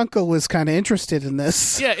guess your uncle was kind of interested in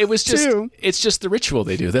this. Yeah, it was just too. It's just the ritual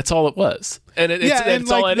they do. That's all it was. And it's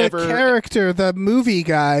like all I'd the ever character, the movie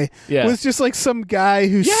guy, was just like some guy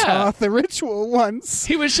who saw the ritual once.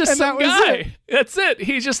 He was just some guy. That's it.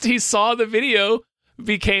 He saw the video,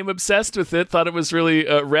 became obsessed with it, thought it was really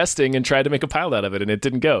resting, and tried to make a pilot out of it, and it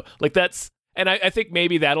didn't go. Like that's. And I think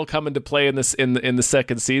maybe that'll come into play in the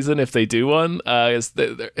second season if they do one.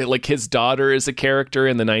 Like his daughter is a character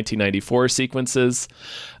in the 1994 sequences,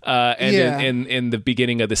 and in the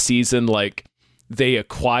beginning of the season, like they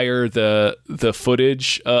acquire the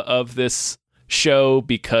footage of this show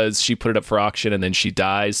because she put it up for auction and then she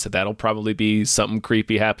dies. So that'll probably be something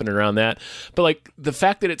creepy happening around that. But like the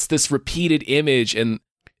fact that it's this repeated image and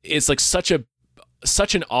it's like such an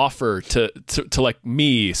offer to like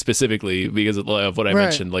me specifically because of what I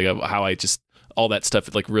mentioned, like how I just all that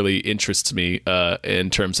stuff like really interests me in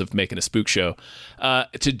terms of making a spook show.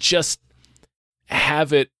 To just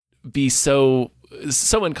have it be so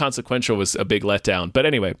inconsequential was a big letdown. But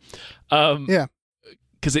anyway,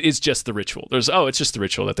 because it is just the ritual. It's just the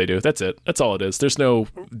ritual that they do. That's it. That's all it is. There's no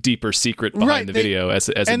deeper secret behind the video, as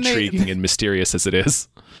intriguing and mysterious as it is.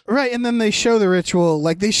 Right, and then they show the ritual,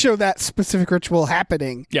 like they show that specific ritual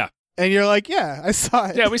happening. Yeah. And you're like, yeah, I saw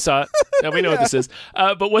it. Yeah, we saw it. Yeah, we know what this is.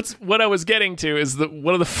 But what I was getting to is that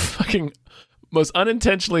one of the fucking most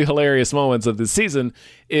unintentionally hilarious moments of this season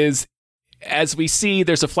is as we see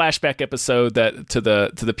there's a flashback episode that to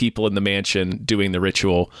the people in the mansion doing the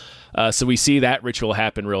ritual. So we see that ritual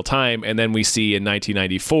happen real time, and then we see in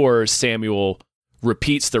 1994 Samuel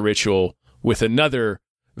repeats the ritual with another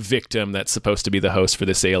victim that's supposed to be the host for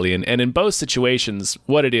this alien. And in both situations,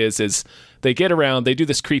 what it is they get around, they do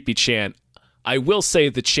this creepy chant. I will say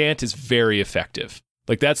the chant is very effective.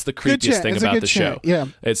 Like that's the creepiest thing about the show. Yeah.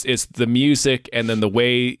 It's the music, and then the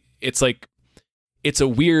way it's like it's a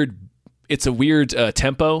weird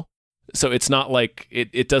tempo. So it's not like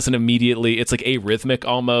it doesn't immediately, it's like arrhythmic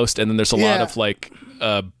almost, and then there's a lot of like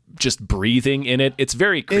just breathing in it. It's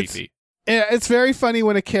very creepy. It's very funny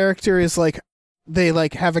when a character is like, they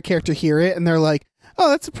like have a character hear it and they're like, oh,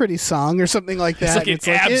 that's a pretty song or something like that. It's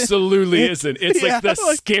like, it absolutely isn't. It's like the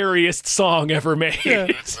scariest song ever made. Yeah.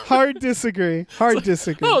 Hard disagree.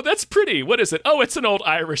 Disagree. Oh, that's pretty. What is it? Oh, it's an old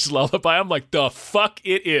Irish lullaby. I'm like, the fuck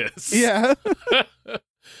it is. Yeah.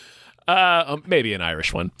 Maybe an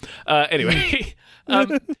Irish one. Anyway,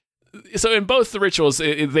 so in both the rituals,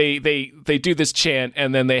 they do this chant,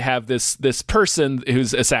 and then they have this person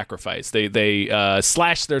who's a sacrifice. They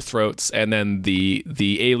slash their throats, and then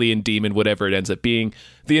the alien demon, whatever it ends up being,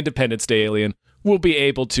 the Independence Day alien, will be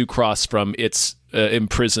able to cross from its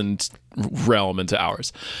imprisoned realm into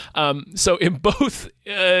ours. So in both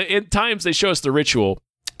in times they show us the ritual,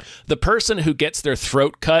 the person who gets their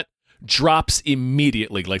throat cut drops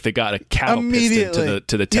immediately, like they got a cattle piston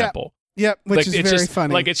to the temple. Yep, which like, is very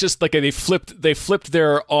funny. Like it's just like they flipped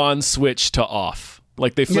their on switch to off.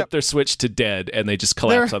 Like they flipped their switch to dead, and they just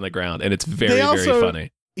collapse on the ground, and it's very very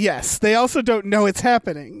funny. Yes, they also don't know it's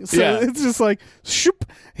happening, so it's just like shoop.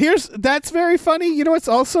 That's very funny. You know what's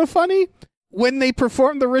also funny? When they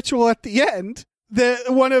perform the ritual at the end,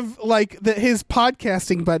 his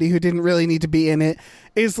podcasting buddy who didn't really need to be in it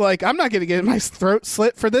is like, I'm not going to get my throat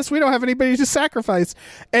slit for this. We don't have anybody to sacrifice.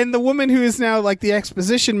 And the woman who is now like the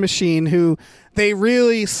exposition machine, who they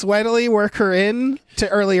really sweatily work her in to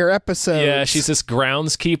earlier episodes. Yeah, she's this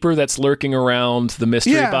groundskeeper that's lurking around the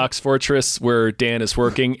mystery box fortress where Dan is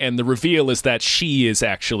working, and the reveal is that she is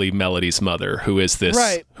actually Melody's mother, who is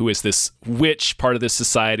this witch, part of this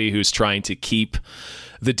society, who's trying to keep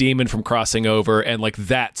the demon from crossing over, and like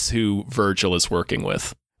that's who Virgil is working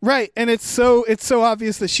with. Right, and it's so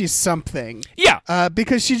obvious that she's something. Yeah,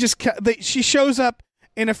 because she shows up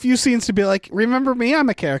in a few scenes to be like, remember me, I'm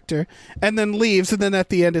a character, and then leaves, and then at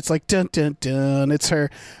the end it's like, dun dun dun, it's her.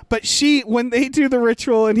 But when they do the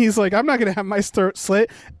ritual and he's like, I'm not going to have my throat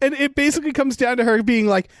slit, and it basically comes down to her being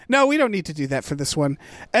like, no, we don't need to do that for this one.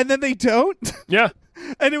 And then they don't. Yeah.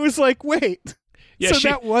 And it was like, wait. Yeah,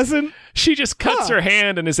 that wasn't... She just cuts her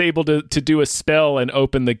hand and is able to do a spell and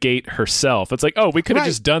open the gate herself. It's like, oh, we could have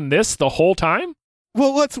just done this the whole time?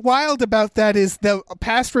 Well, what's wild about that is the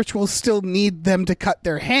past rituals still need them to cut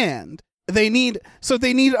their hand. They need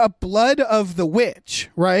a blood of the witch,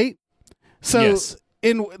 right? So yes.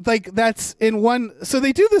 So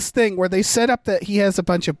they do this thing where they set up that he has a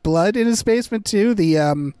bunch of blood in his basement too.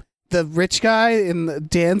 The rich guy in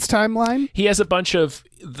Dan's timeline. He has a bunch of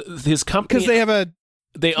his company because they have a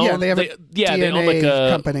DNA like a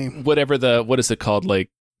company. What is it called? Like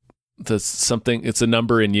it's a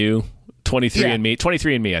number in you.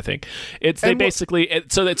 23andMe, I think.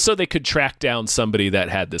 So they could track down somebody that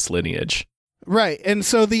had this lineage. Right. And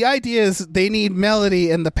so the idea is they need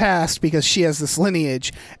Melody in the past because she has this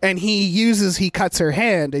lineage, and he cuts her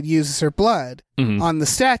hand and uses her blood on the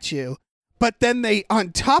statue. But then they,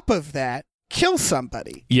 on top of that, kill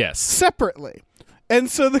somebody. Yes. Separately. And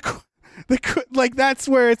so that's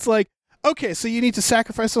where it's like, okay, so you need to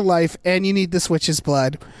sacrifice a life and you need this witch's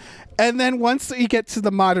blood. And then once you get to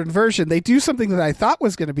the modern version, they do something that I thought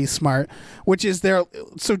was going to be smart, which is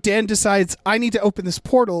so Dan decides, I need to open this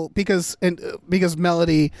portal because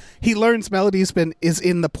Melody, he learns Melody is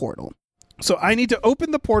in the portal. So I need to open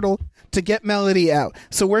the portal to get Melody out.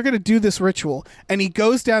 So we're going to do this ritual. And he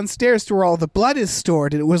goes downstairs to where all the blood is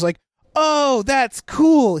stored. And it was like, oh, that's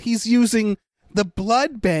cool. He's using the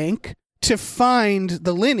blood bank to find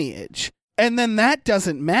the lineage. And then that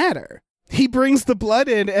doesn't matter. He brings the blood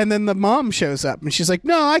in, and then the mom shows up, and she's like,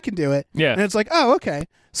 no, I can do it. Yeah. And it's like, oh, okay.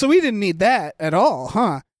 So we didn't need that at all,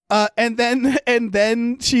 huh? And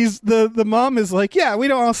then she's the mom is like, yeah, we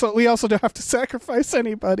also don't have to sacrifice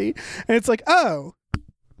anybody. And it's like, oh,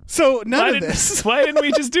 so none of this. Why didn't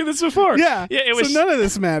we just do this before? Yeah. It was, so none of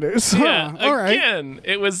this matters. Yeah. All right. Again,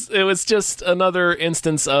 it was just another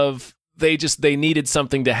instance of they needed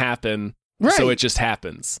something to happen. Right. So it just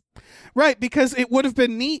happens. Right, because it would have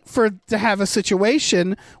been neat to have a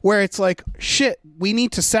situation where it's like, shit, we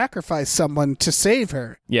need to sacrifice someone to save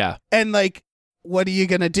her. Yeah. And like, what are you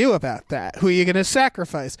going to do about that? Who are you going to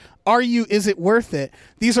sacrifice? Is it worth it?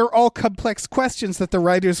 These are all complex questions that the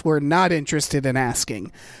writers were not interested in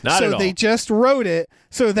asking. Not at all. So they just wrote it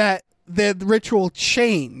so that the ritual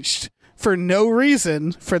changed for no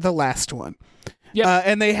reason for the last one. Yep.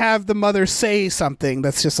 And they have the mother say something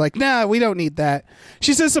that's just like, nah, we don't need that.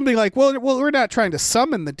 She says something like, well, we're not trying to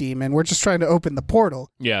summon the demon. We're just trying to open the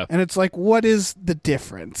portal. Yeah. And it's like, what is the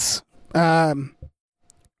difference?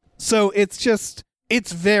 So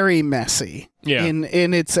it's very messy in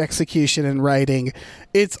its execution and writing.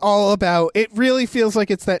 It's all about, it really feels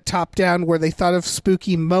like it's that top down where they thought of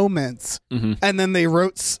spooky moments and then they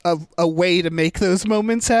wrote a way to make those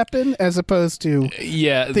moments happen as opposed to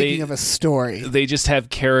thinking of a story. They just have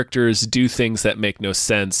characters do things that make no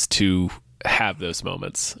sense to have those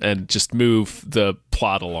moments and just move the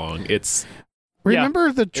plot along.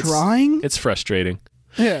 Remember the drawing? It's frustrating.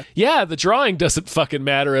 Yeah. Yeah, the drawing doesn't fucking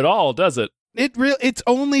matter at all, does it? It's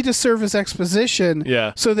only to serve as exposition.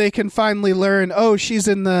 Yeah. So they can finally learn, oh, she's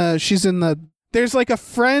in the there's like a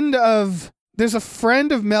friend of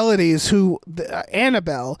Melody's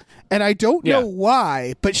Annabelle, and I don't know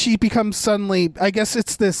why, but she becomes suddenly, I guess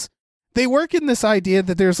it's this, they work in this idea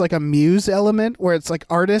that there's like a muse element where it's like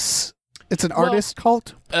artists, it's an artist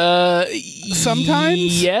cult.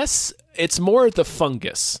 Sometimes? Yes. It's more the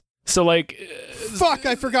fungus. So like, fuck,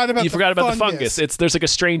 I forgot about. You forgot about the fungus. There's like a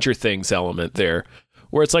Stranger Things element there,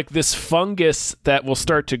 where it's like this fungus that will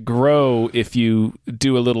start to grow if you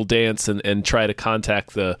do a little dance and try to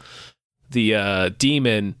contact the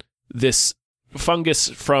demon. This fungus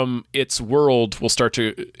from its world will start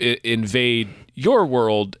to invade your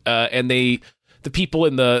world, and the people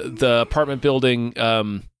in the apartment building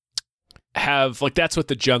have like that's what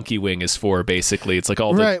the junkie wing is for. Basically, it's like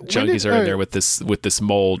all the Right. junkies are in there with this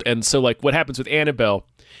mold, and so like what happens with Annabelle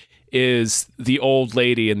is the old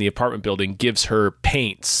lady in the apartment building gives her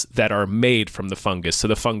paints that are made from the fungus, so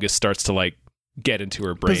the fungus starts to like get into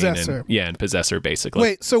her brain Possess her. and possess her basically.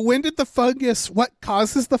 Wait, so when did the fungus? What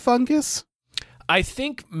causes the fungus? I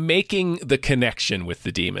think making the connection with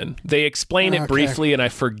the demon. They explain it Okay. briefly, and I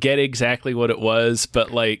forget exactly what it was,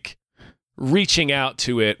 but like reaching out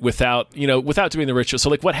to it without doing the ritual. So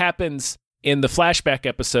like what happens in the flashback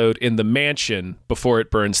episode in the mansion before it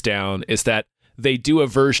burns down is that they do a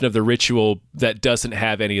version of the ritual that doesn't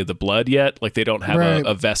have any of the blood yet. Like they don't have Right.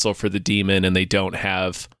 a vessel for the demon, and they don't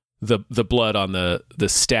have the blood on the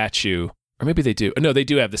statue. Or maybe they do. No, they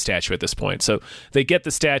do have the statue at this point. So they get the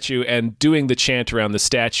statue, and doing the chant around the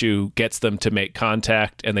statue gets them to make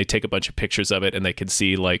contact, and they take a bunch of pictures of it, and they can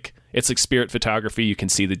see like it's like spirit photography. You can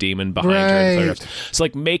see the demon behind her. And Right. photographs. So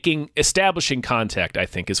like establishing contact, I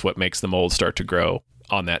think, is what makes the mold start to grow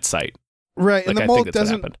on that site. Right, Like and the I mold think that's what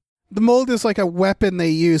doesn't. happened. The mold is like a weapon they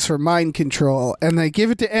use for mind control, and they give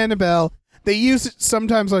it to Annabelle. They use it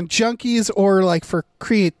sometimes on junkies or like for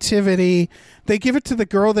creativity. They give it to the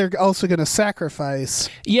girl they're also going to sacrifice.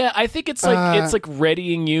 Yeah, I think it's like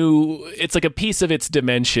readying you. It's like a piece of its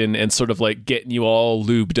dimension and sort of like getting you all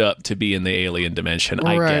lubed up to be in the alien dimension.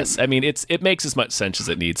 I Right. guess. I mean, it makes as much sense as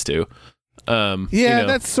it needs to. Yeah,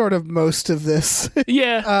 that's sort of most of this.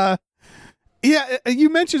 yeah. Yeah, you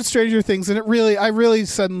mentioned Stranger Things, and I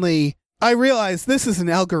realized this is an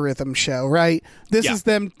algorithm show, right? This Yeah. is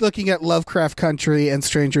them looking at Lovecraft Country and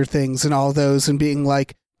Stranger Things and all those, and being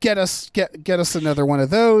like, get us another one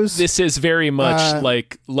of those. This is very much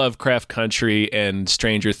like Lovecraft Country and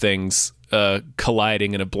Stranger Things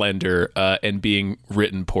colliding in a blender and being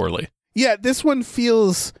written poorly. Yeah, this one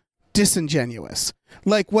feels disingenuous.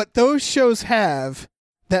 Like what those shows have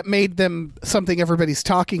that made them something everybody's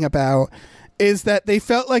talking about is that they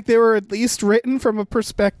felt like they were at least written from a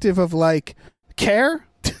perspective of like care.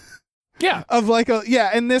 Yeah.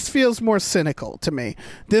 And this feels more cynical to me.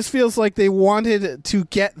 This feels like they wanted to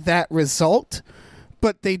get that result,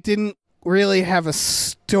 but they didn't really have a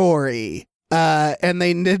story. And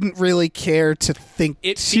they didn't really care to think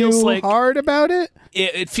It feels too like- hard about it.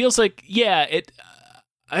 It feels like, yeah,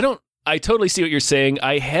 I totally see what you're saying.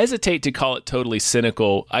 I hesitate to call it totally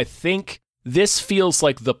cynical. I think this feels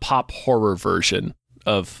like the pop horror version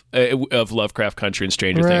of Lovecraft Country and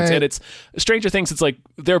Stranger Things. Right. And it's Stranger Things. It's like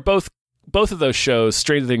they're both of those shows,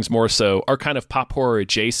 Stranger Things more so, are kind of pop horror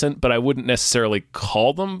adjacent, but I wouldn't necessarily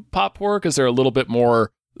call them pop horror because they're a little bit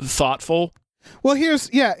more thoughtful. Well, here's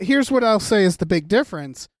what I'll say is the big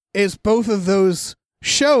difference is both of those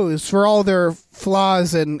shows, for all their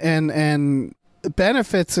flaws and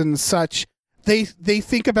benefits and such, they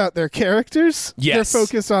think about their characters. Yes. They're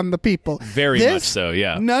focused on the people. Very This, much so,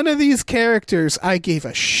 yeah. None of these characters I gave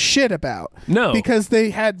a shit about. No. Because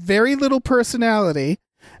they had very little personality.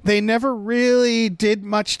 They never really did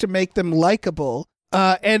much to make them likable.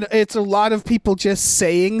 And it's a lot of people just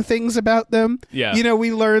saying things about them. Yeah. You know,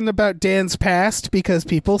 we learn about Dan's past because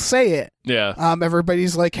people say it. Yeah.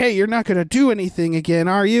 Everybody's like, hey, you're not going to do anything again,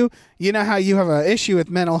 are you? You know how you have an issue with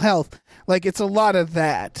mental health. Like, it's a lot of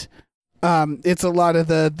that. It's a lot of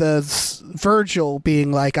the Virgil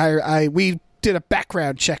being like, we did a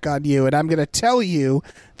background check on you, and I'm going to tell you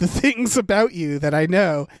the things about you that I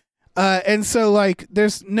know. And so, like,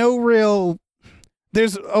 there's a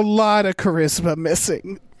lot of charisma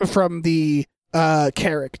missing from the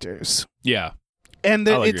characters. Yeah. And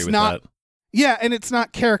I'll agree it's with not, that. yeah, and it's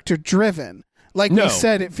not character driven. Like No. we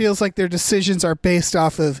said, it feels like their decisions are based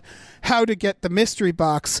off of how to get the mystery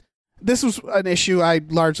box. This was an issue I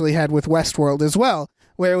largely had with Westworld as well,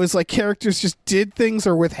 where it was like characters just did things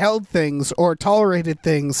or withheld things or tolerated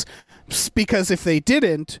things because if they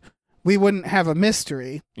didn't, we wouldn't have a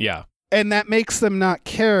mystery. Yeah. And that makes them not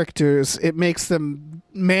characters. It makes them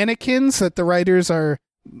mannequins that the writers are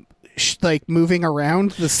like moving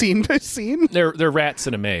around the scene by scene. They're rats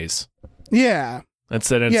in a maze. Yeah.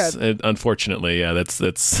 Unfortunately, yeah,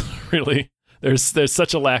 that's really there's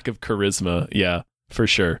such a lack of charisma, yeah, for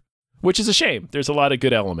sure. Which is a shame. There's a lot of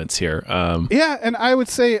good elements here. Yeah, and I would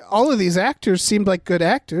say all of these actors seemed like good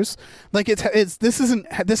actors. Like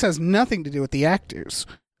this has nothing to do with the actors.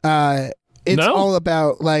 It's No? all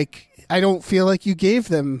about like I don't feel like you gave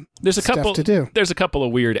them There's a stuff couple to do. There's a couple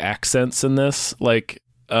of weird accents in this, like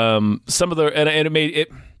some of the and it made it.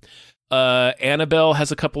 Annabelle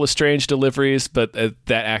has a couple of strange deliveries, but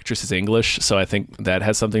that actress is English, so I think that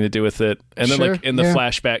has something to do with it. And then, Sure, like in the yeah.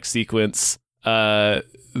 flashback sequence,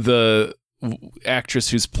 the actress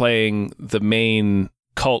who's playing the main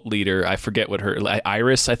cult leader, I forget what her,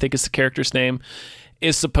 Iris, I think is the character's name,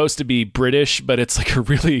 is supposed to be British, but it's like a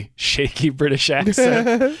really shaky British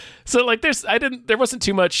accent. So like there wasn't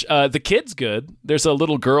too much. The kid's good. There's a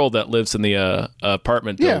little girl that lives in the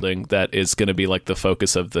apartment building that is going to be like the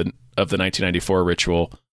focus of the 1994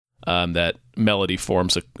 ritual, that Melody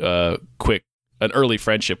forms an early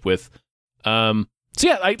friendship with. So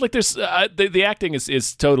yeah, there's the acting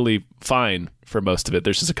is totally fine for most of it.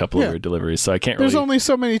 There's just a couple of weird deliveries, so I can't really. There's only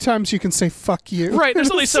so many times you can say "fuck you." Right. There's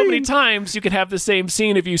only so many times you can have the same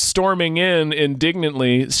scene of you storming in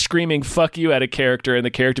indignantly, screaming "fuck you" at a character, and the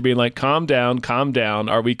character being like, "Calm down, calm down.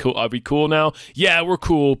 Are we cool? Are we cool now? Yeah, we're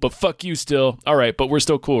cool, but fuck you still. All right, but we're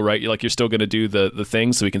still cool, right? You're still gonna do the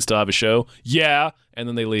thing, so we can still have a show. Yeah." And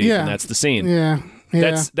then they leave, and that's the scene. Yeah.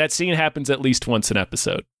 That scene happens at least once an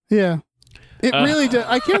episode. Yeah. It really does.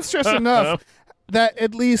 I can't stress enough that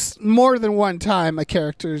at least more than one time a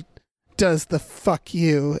character does the "fuck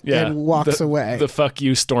you" and walks away. The "fuck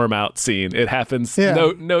you" storm out scene. It happens.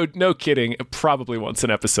 Yeah. No kidding. Probably once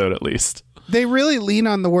an episode at least. They really lean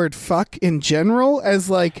on the word "fuck" in general as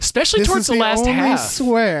like, especially towards the last half.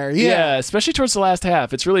 Swear. Yeah, especially towards the last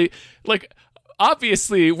half. It's really like,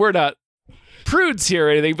 obviously we're not prudes here or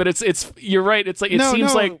anything, but it's you're right. It's like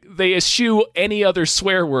seems like they eschew any other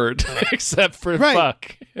swear word except for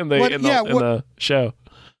 "fuck" in the show.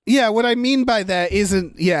 Yeah, what I mean by that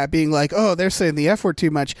isn't being like, oh, they're saying the F word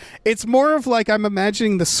too much. It's more of like I'm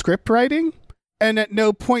imagining the script writing, and at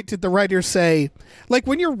no point did the writer say, like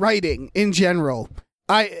when you're writing in general,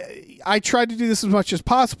 I try to do this as much as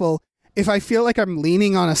possible. If I feel like I'm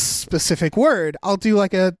leaning on a specific word, I'll do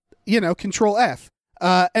like a Control F,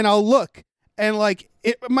 and I'll look. And like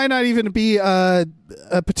it might not even be a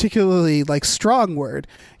particularly like strong word.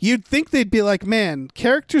 You'd think they'd be like, man,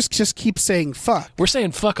 characters just keep saying "fuck." We're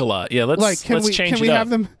saying "fuck" a lot. Yeah, let's change it up. Can we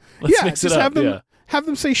have them? Let's mix it up. Have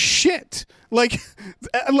them say "shit." Like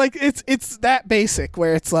it's that basic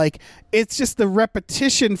where it's like it's just the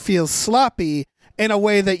repetition feels sloppy in a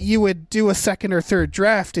way that you would do a second or third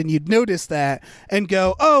draft and you'd notice that and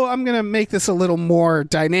go, oh, I'm gonna make this a little more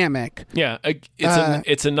dynamic. Yeah,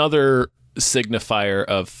 it's another signifier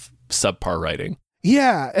of subpar writing.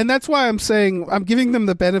 Yeah, and that's why I'm saying I'm giving them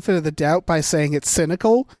the benefit of the doubt by saying it's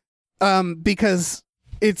cynical, because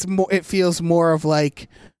it feels more of like,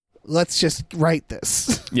 let's just write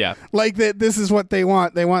this. Yeah, like that. This is what they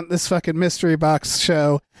want. They want this fucking mystery box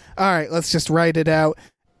show. All right, let's just write it out.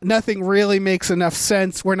 Nothing really makes enough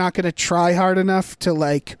sense. We're not going to try hard enough to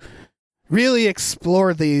like really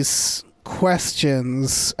explore these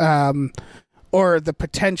questions. Or the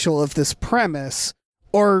potential of this premise,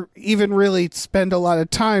 or even really spend a lot of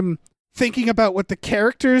time thinking about what the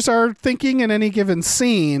characters are thinking in any given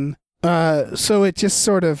scene. So it just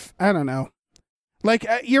sort of, I don't know. Like,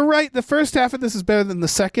 you're right, the first half of this is better than the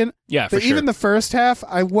second. Yeah, for but sure. Even the first half,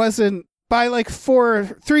 I wasn't, by like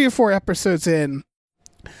 3 or 4 episodes in,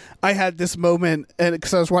 I had this moment, and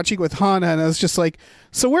because I was watching with Hannah, and I was just like,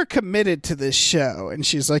 so we're committed to this show. And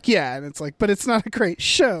she's like, yeah. And it's like, but it's not a great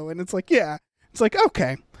show. And it's like, yeah. It's like,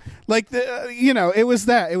 okay, like it was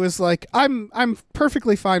that. It was like I'm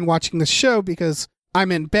perfectly fine watching this show because I'm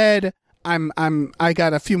in bed. I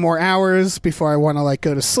got a few more hours before I want to like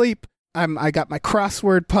go to sleep. I got my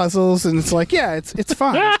crossword puzzles, and it's like, yeah, it's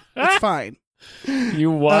fine. It's fine.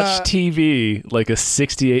 You watch TV like a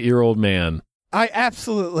 68-year-old man. I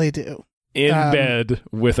absolutely do. In bed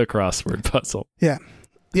with a crossword puzzle. Yeah.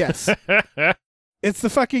 Yes. It's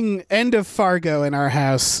the fucking end of Fargo in our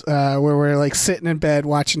house, where we're like sitting in bed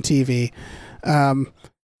watching TV.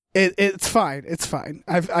 It's fine. It's fine.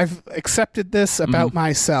 I've accepted this about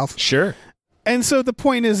myself. Sure. And so the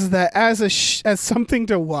point is that as something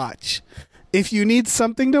to watch, if you need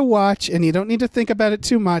something to watch and you don't need to think about it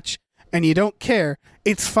too much and you don't care,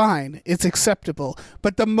 it's fine. It's acceptable.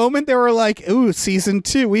 But the moment they were like, ooh, season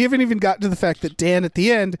 2, we haven't even gotten to the fact that Dan at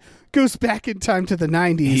the end goes back in time to the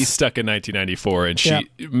 90s. He's stuck in 1994, and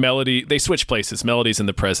Melody, they switch places. Melody's in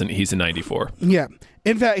the present, he's in 94. Yeah.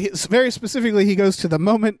 In fact, very specifically, he goes to the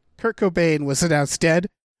moment Kurt Cobain was announced dead.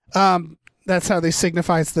 That's how they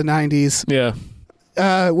signify it's the 90s. Yeah.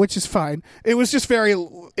 Which is fine. It was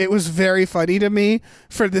very funny to me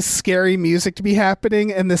for this scary music to be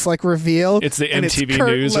happening and this like reveal. It's the MTV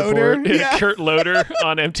News report. Yeah. Kurt Loder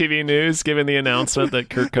on MTV News giving the announcement that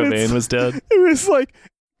Kurt Cobain was dead. It was like,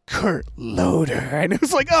 Kurt Loder. And it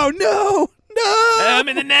was like, oh no. I'm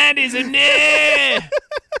in the 90s and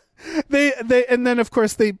they and then of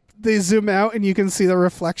course they zoom out and you can see the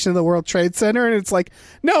reflection of the World Trade Center and it's like,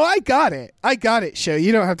 no, I got it show.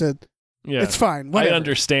 You don't have to. Yeah, it's fine. Whatever. I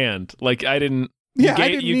understand. Like I didn't Yeah, I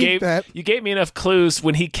didn't need that. You gave me enough clues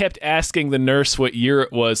when he kept asking the nurse what year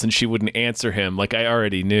it was and she wouldn't answer him. Like, I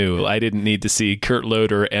already knew. I didn't need to see Kurt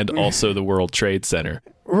Loder and also the World Trade Center.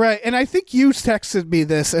 Right, and I think you texted me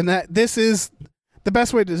this, and that this is the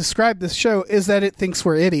best way to describe this show is that it thinks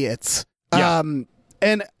we're idiots. Yeah.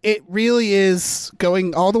 And it really is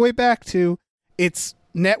going all the way back to its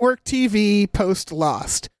network TV post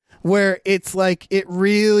Lost, where it's like it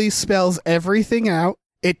really spells everything out.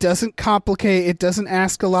 It doesn't complicate. It doesn't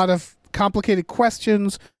ask a lot of complicated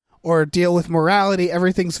questions or deal with morality.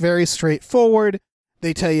 Everything's very straightforward.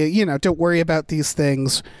 They tell you, you know, don't worry about these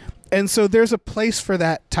things. And so there's a place for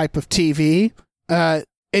that type of TV.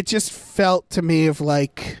 It just felt to me of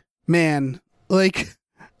like, man, like,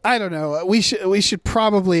 I don't know. We should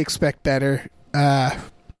probably expect better. Yeah,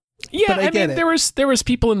 I mean, there was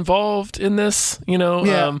people involved in this, you know.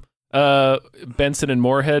 Yeah. Benson and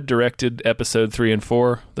Moorhead directed episode 3 and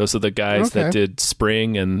 4. Those are the guys that did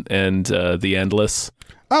Spring and The Endless.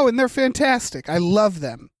 Oh, and they're fantastic. I love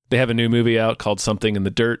them. They have a new movie out called Something in the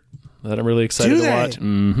Dirt that I'm really excited to watch.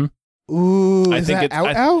 Mm-hmm. Ooh, is that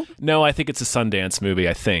out? No, I think it's a Sundance movie.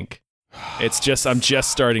 I think it's just I'm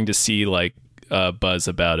just starting to see like buzz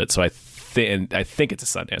about it. So I think it's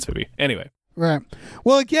a Sundance movie. Anyway, right.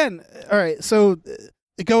 Well, again, all right. So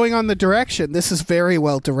going on the direction, this is very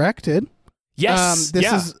well directed. Yes,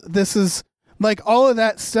 this is like all of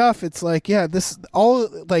that stuff. It's like, yeah, this all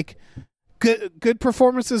like good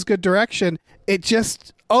performances, good direction. It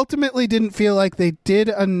just ultimately didn't feel like they did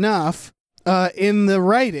enough in the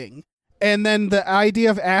writing. And then the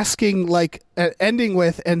idea of asking, like, ending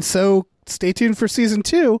with, and so stay tuned for season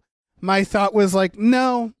 2. My thought was like,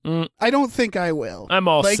 no, I don't think I will. I'm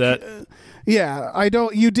all like, set. Yeah, I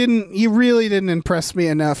don't. You really didn't impress me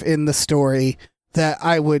enough in the story that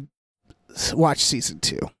I would watch season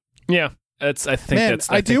 2. Yeah, I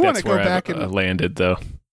do want to go back and landed though.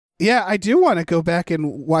 Yeah, I do want to go back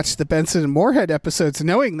and watch the Benson and Moorhead episodes,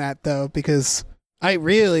 knowing that though, because I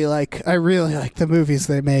really like the movies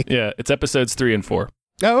they make. Yeah, it's episodes 3 and 4.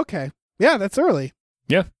 Oh, okay. Yeah, that's early.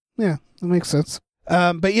 Yeah, that makes sense.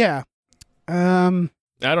 But yeah, I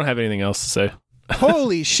don't have anything else to say.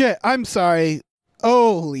 Holy shit! I'm sorry.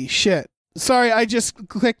 Holy shit! Sorry, I just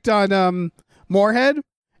clicked on Moorhead.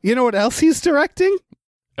 You know what else he's directing?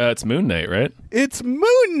 It's Moon Knight, right? It's Moon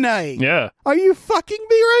Knight. Yeah. Are you fucking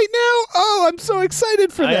me right now? Oh, I'm so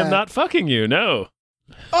excited for that. I am not fucking you. No.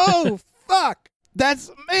 Oh fuck!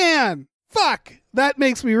 Fuck! That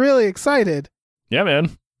makes me really excited. Yeah,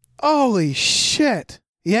 man. Holy shit!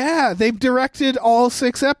 Yeah, they've directed all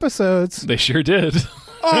 6 episodes. They sure did.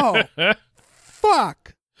 Oh,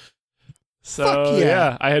 fuck. So, fuck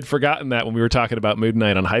yeah. I had forgotten that when we were talking about Moon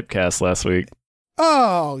Knight on Hypecast last week.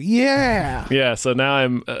 Oh, yeah. Yeah, so now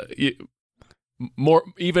I'm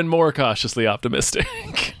even more cautiously optimistic.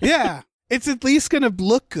 Yeah, it's at least going to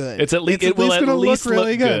look good. It will at least look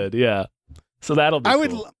really good. Yeah. So that'll be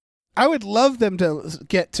cool. I would love them to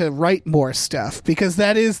get to write more stuff because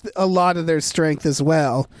that is a lot of their strength as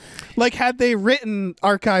well. Like had they written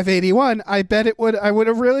Archive 81, I bet I would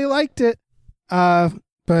have really liked it. But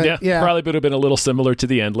yeah, probably would have been a little similar to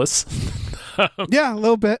The Endless. Yeah, a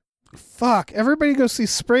little bit. Fuck, everybody go see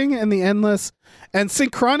Spring and The Endless and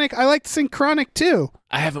Synchronic. I liked Synchronic too.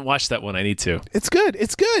 I haven't watched that one. I need to. It's good.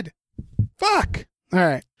 Fuck. All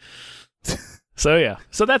right. So yeah,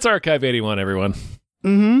 so that's Archive 81, everyone.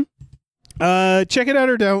 Mm-hmm. Check it out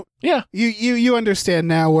or don't. Yeah. You understand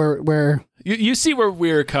now where you see where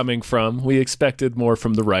we're coming from. We expected more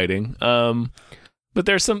from the writing. But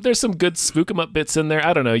there's some good spook 'em up bits in there.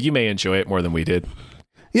 I don't know. You may enjoy it more than we did.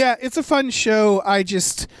 Yeah, it's a fun show. I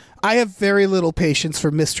have very little patience for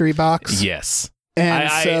Mystery Box. Yes. And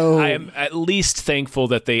I am at least thankful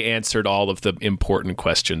that they answered all of the important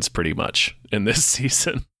questions pretty much in this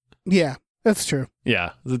season. Yeah. That's true.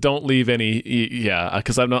 Yeah, don't leave any. Yeah,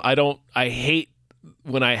 because I hate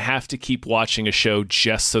when I have to keep watching a show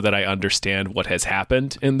just so that I understand what has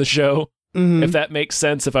happened in the show. Mm-hmm. If that makes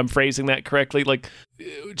sense, if I'm phrasing that correctly, like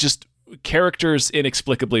just characters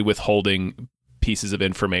inexplicably withholding pieces of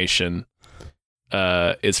information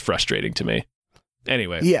is frustrating to me.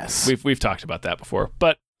 Anyway, yes, we've talked about that before,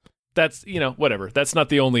 but that's whatever. That's not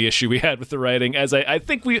the only issue we had with the writing. As I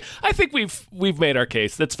think we've made our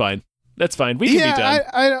case. That's fine. That's fine. We can be done.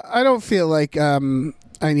 I don't feel like I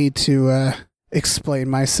need to explain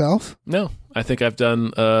myself. No, I think I've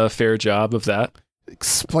done a fair job of that.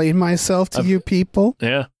 Explain myself to you people.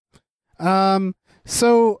 Yeah.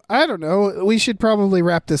 So I don't know. We should probably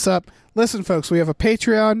wrap this up. Listen, folks, we have a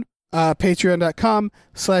Patreon,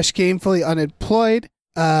 patreon.com/gamefullyunemployed.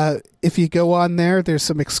 If you go on there, there's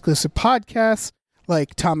some exclusive podcasts,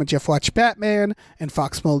 like Tom and Jeff Watch Batman, and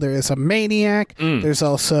Fox Mulder is a maniac. There's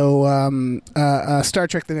also Star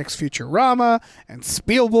Trek: The Next Futurama and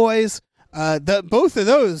Spielboys. Both of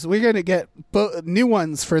those, we're going to get new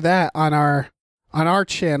ones for that on our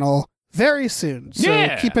channel very soon.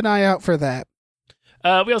 So keep an eye out for that.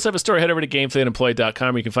 We also have a store. Head over to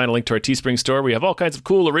GameFullyUnemployed.com where you can find a link to our Teespring store. We have all kinds of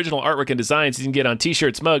cool original artwork and designs you can get on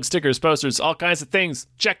t-shirts, mugs, stickers, posters, all kinds of things.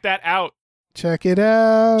 Check that out. Check it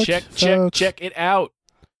out. Check it out.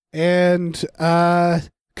 And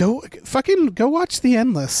go watch The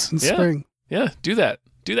Endless in spring. Yeah, do that.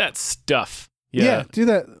 Do that stuff. Yeah, do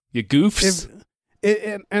that. You goofs.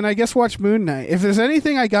 And I guess watch Moon Knight. If there's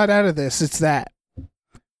anything I got out of this, it's that.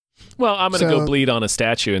 Well, I'm going to go bleed on a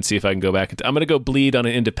statue and see if I can go back. I'm going to go bleed on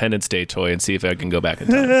an Independence Day toy and see if I can go back in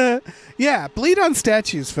time. Yeah, bleed on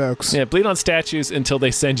statues, folks. Yeah, bleed on statues until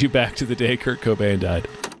they send you back to the day Kurt Cobain died.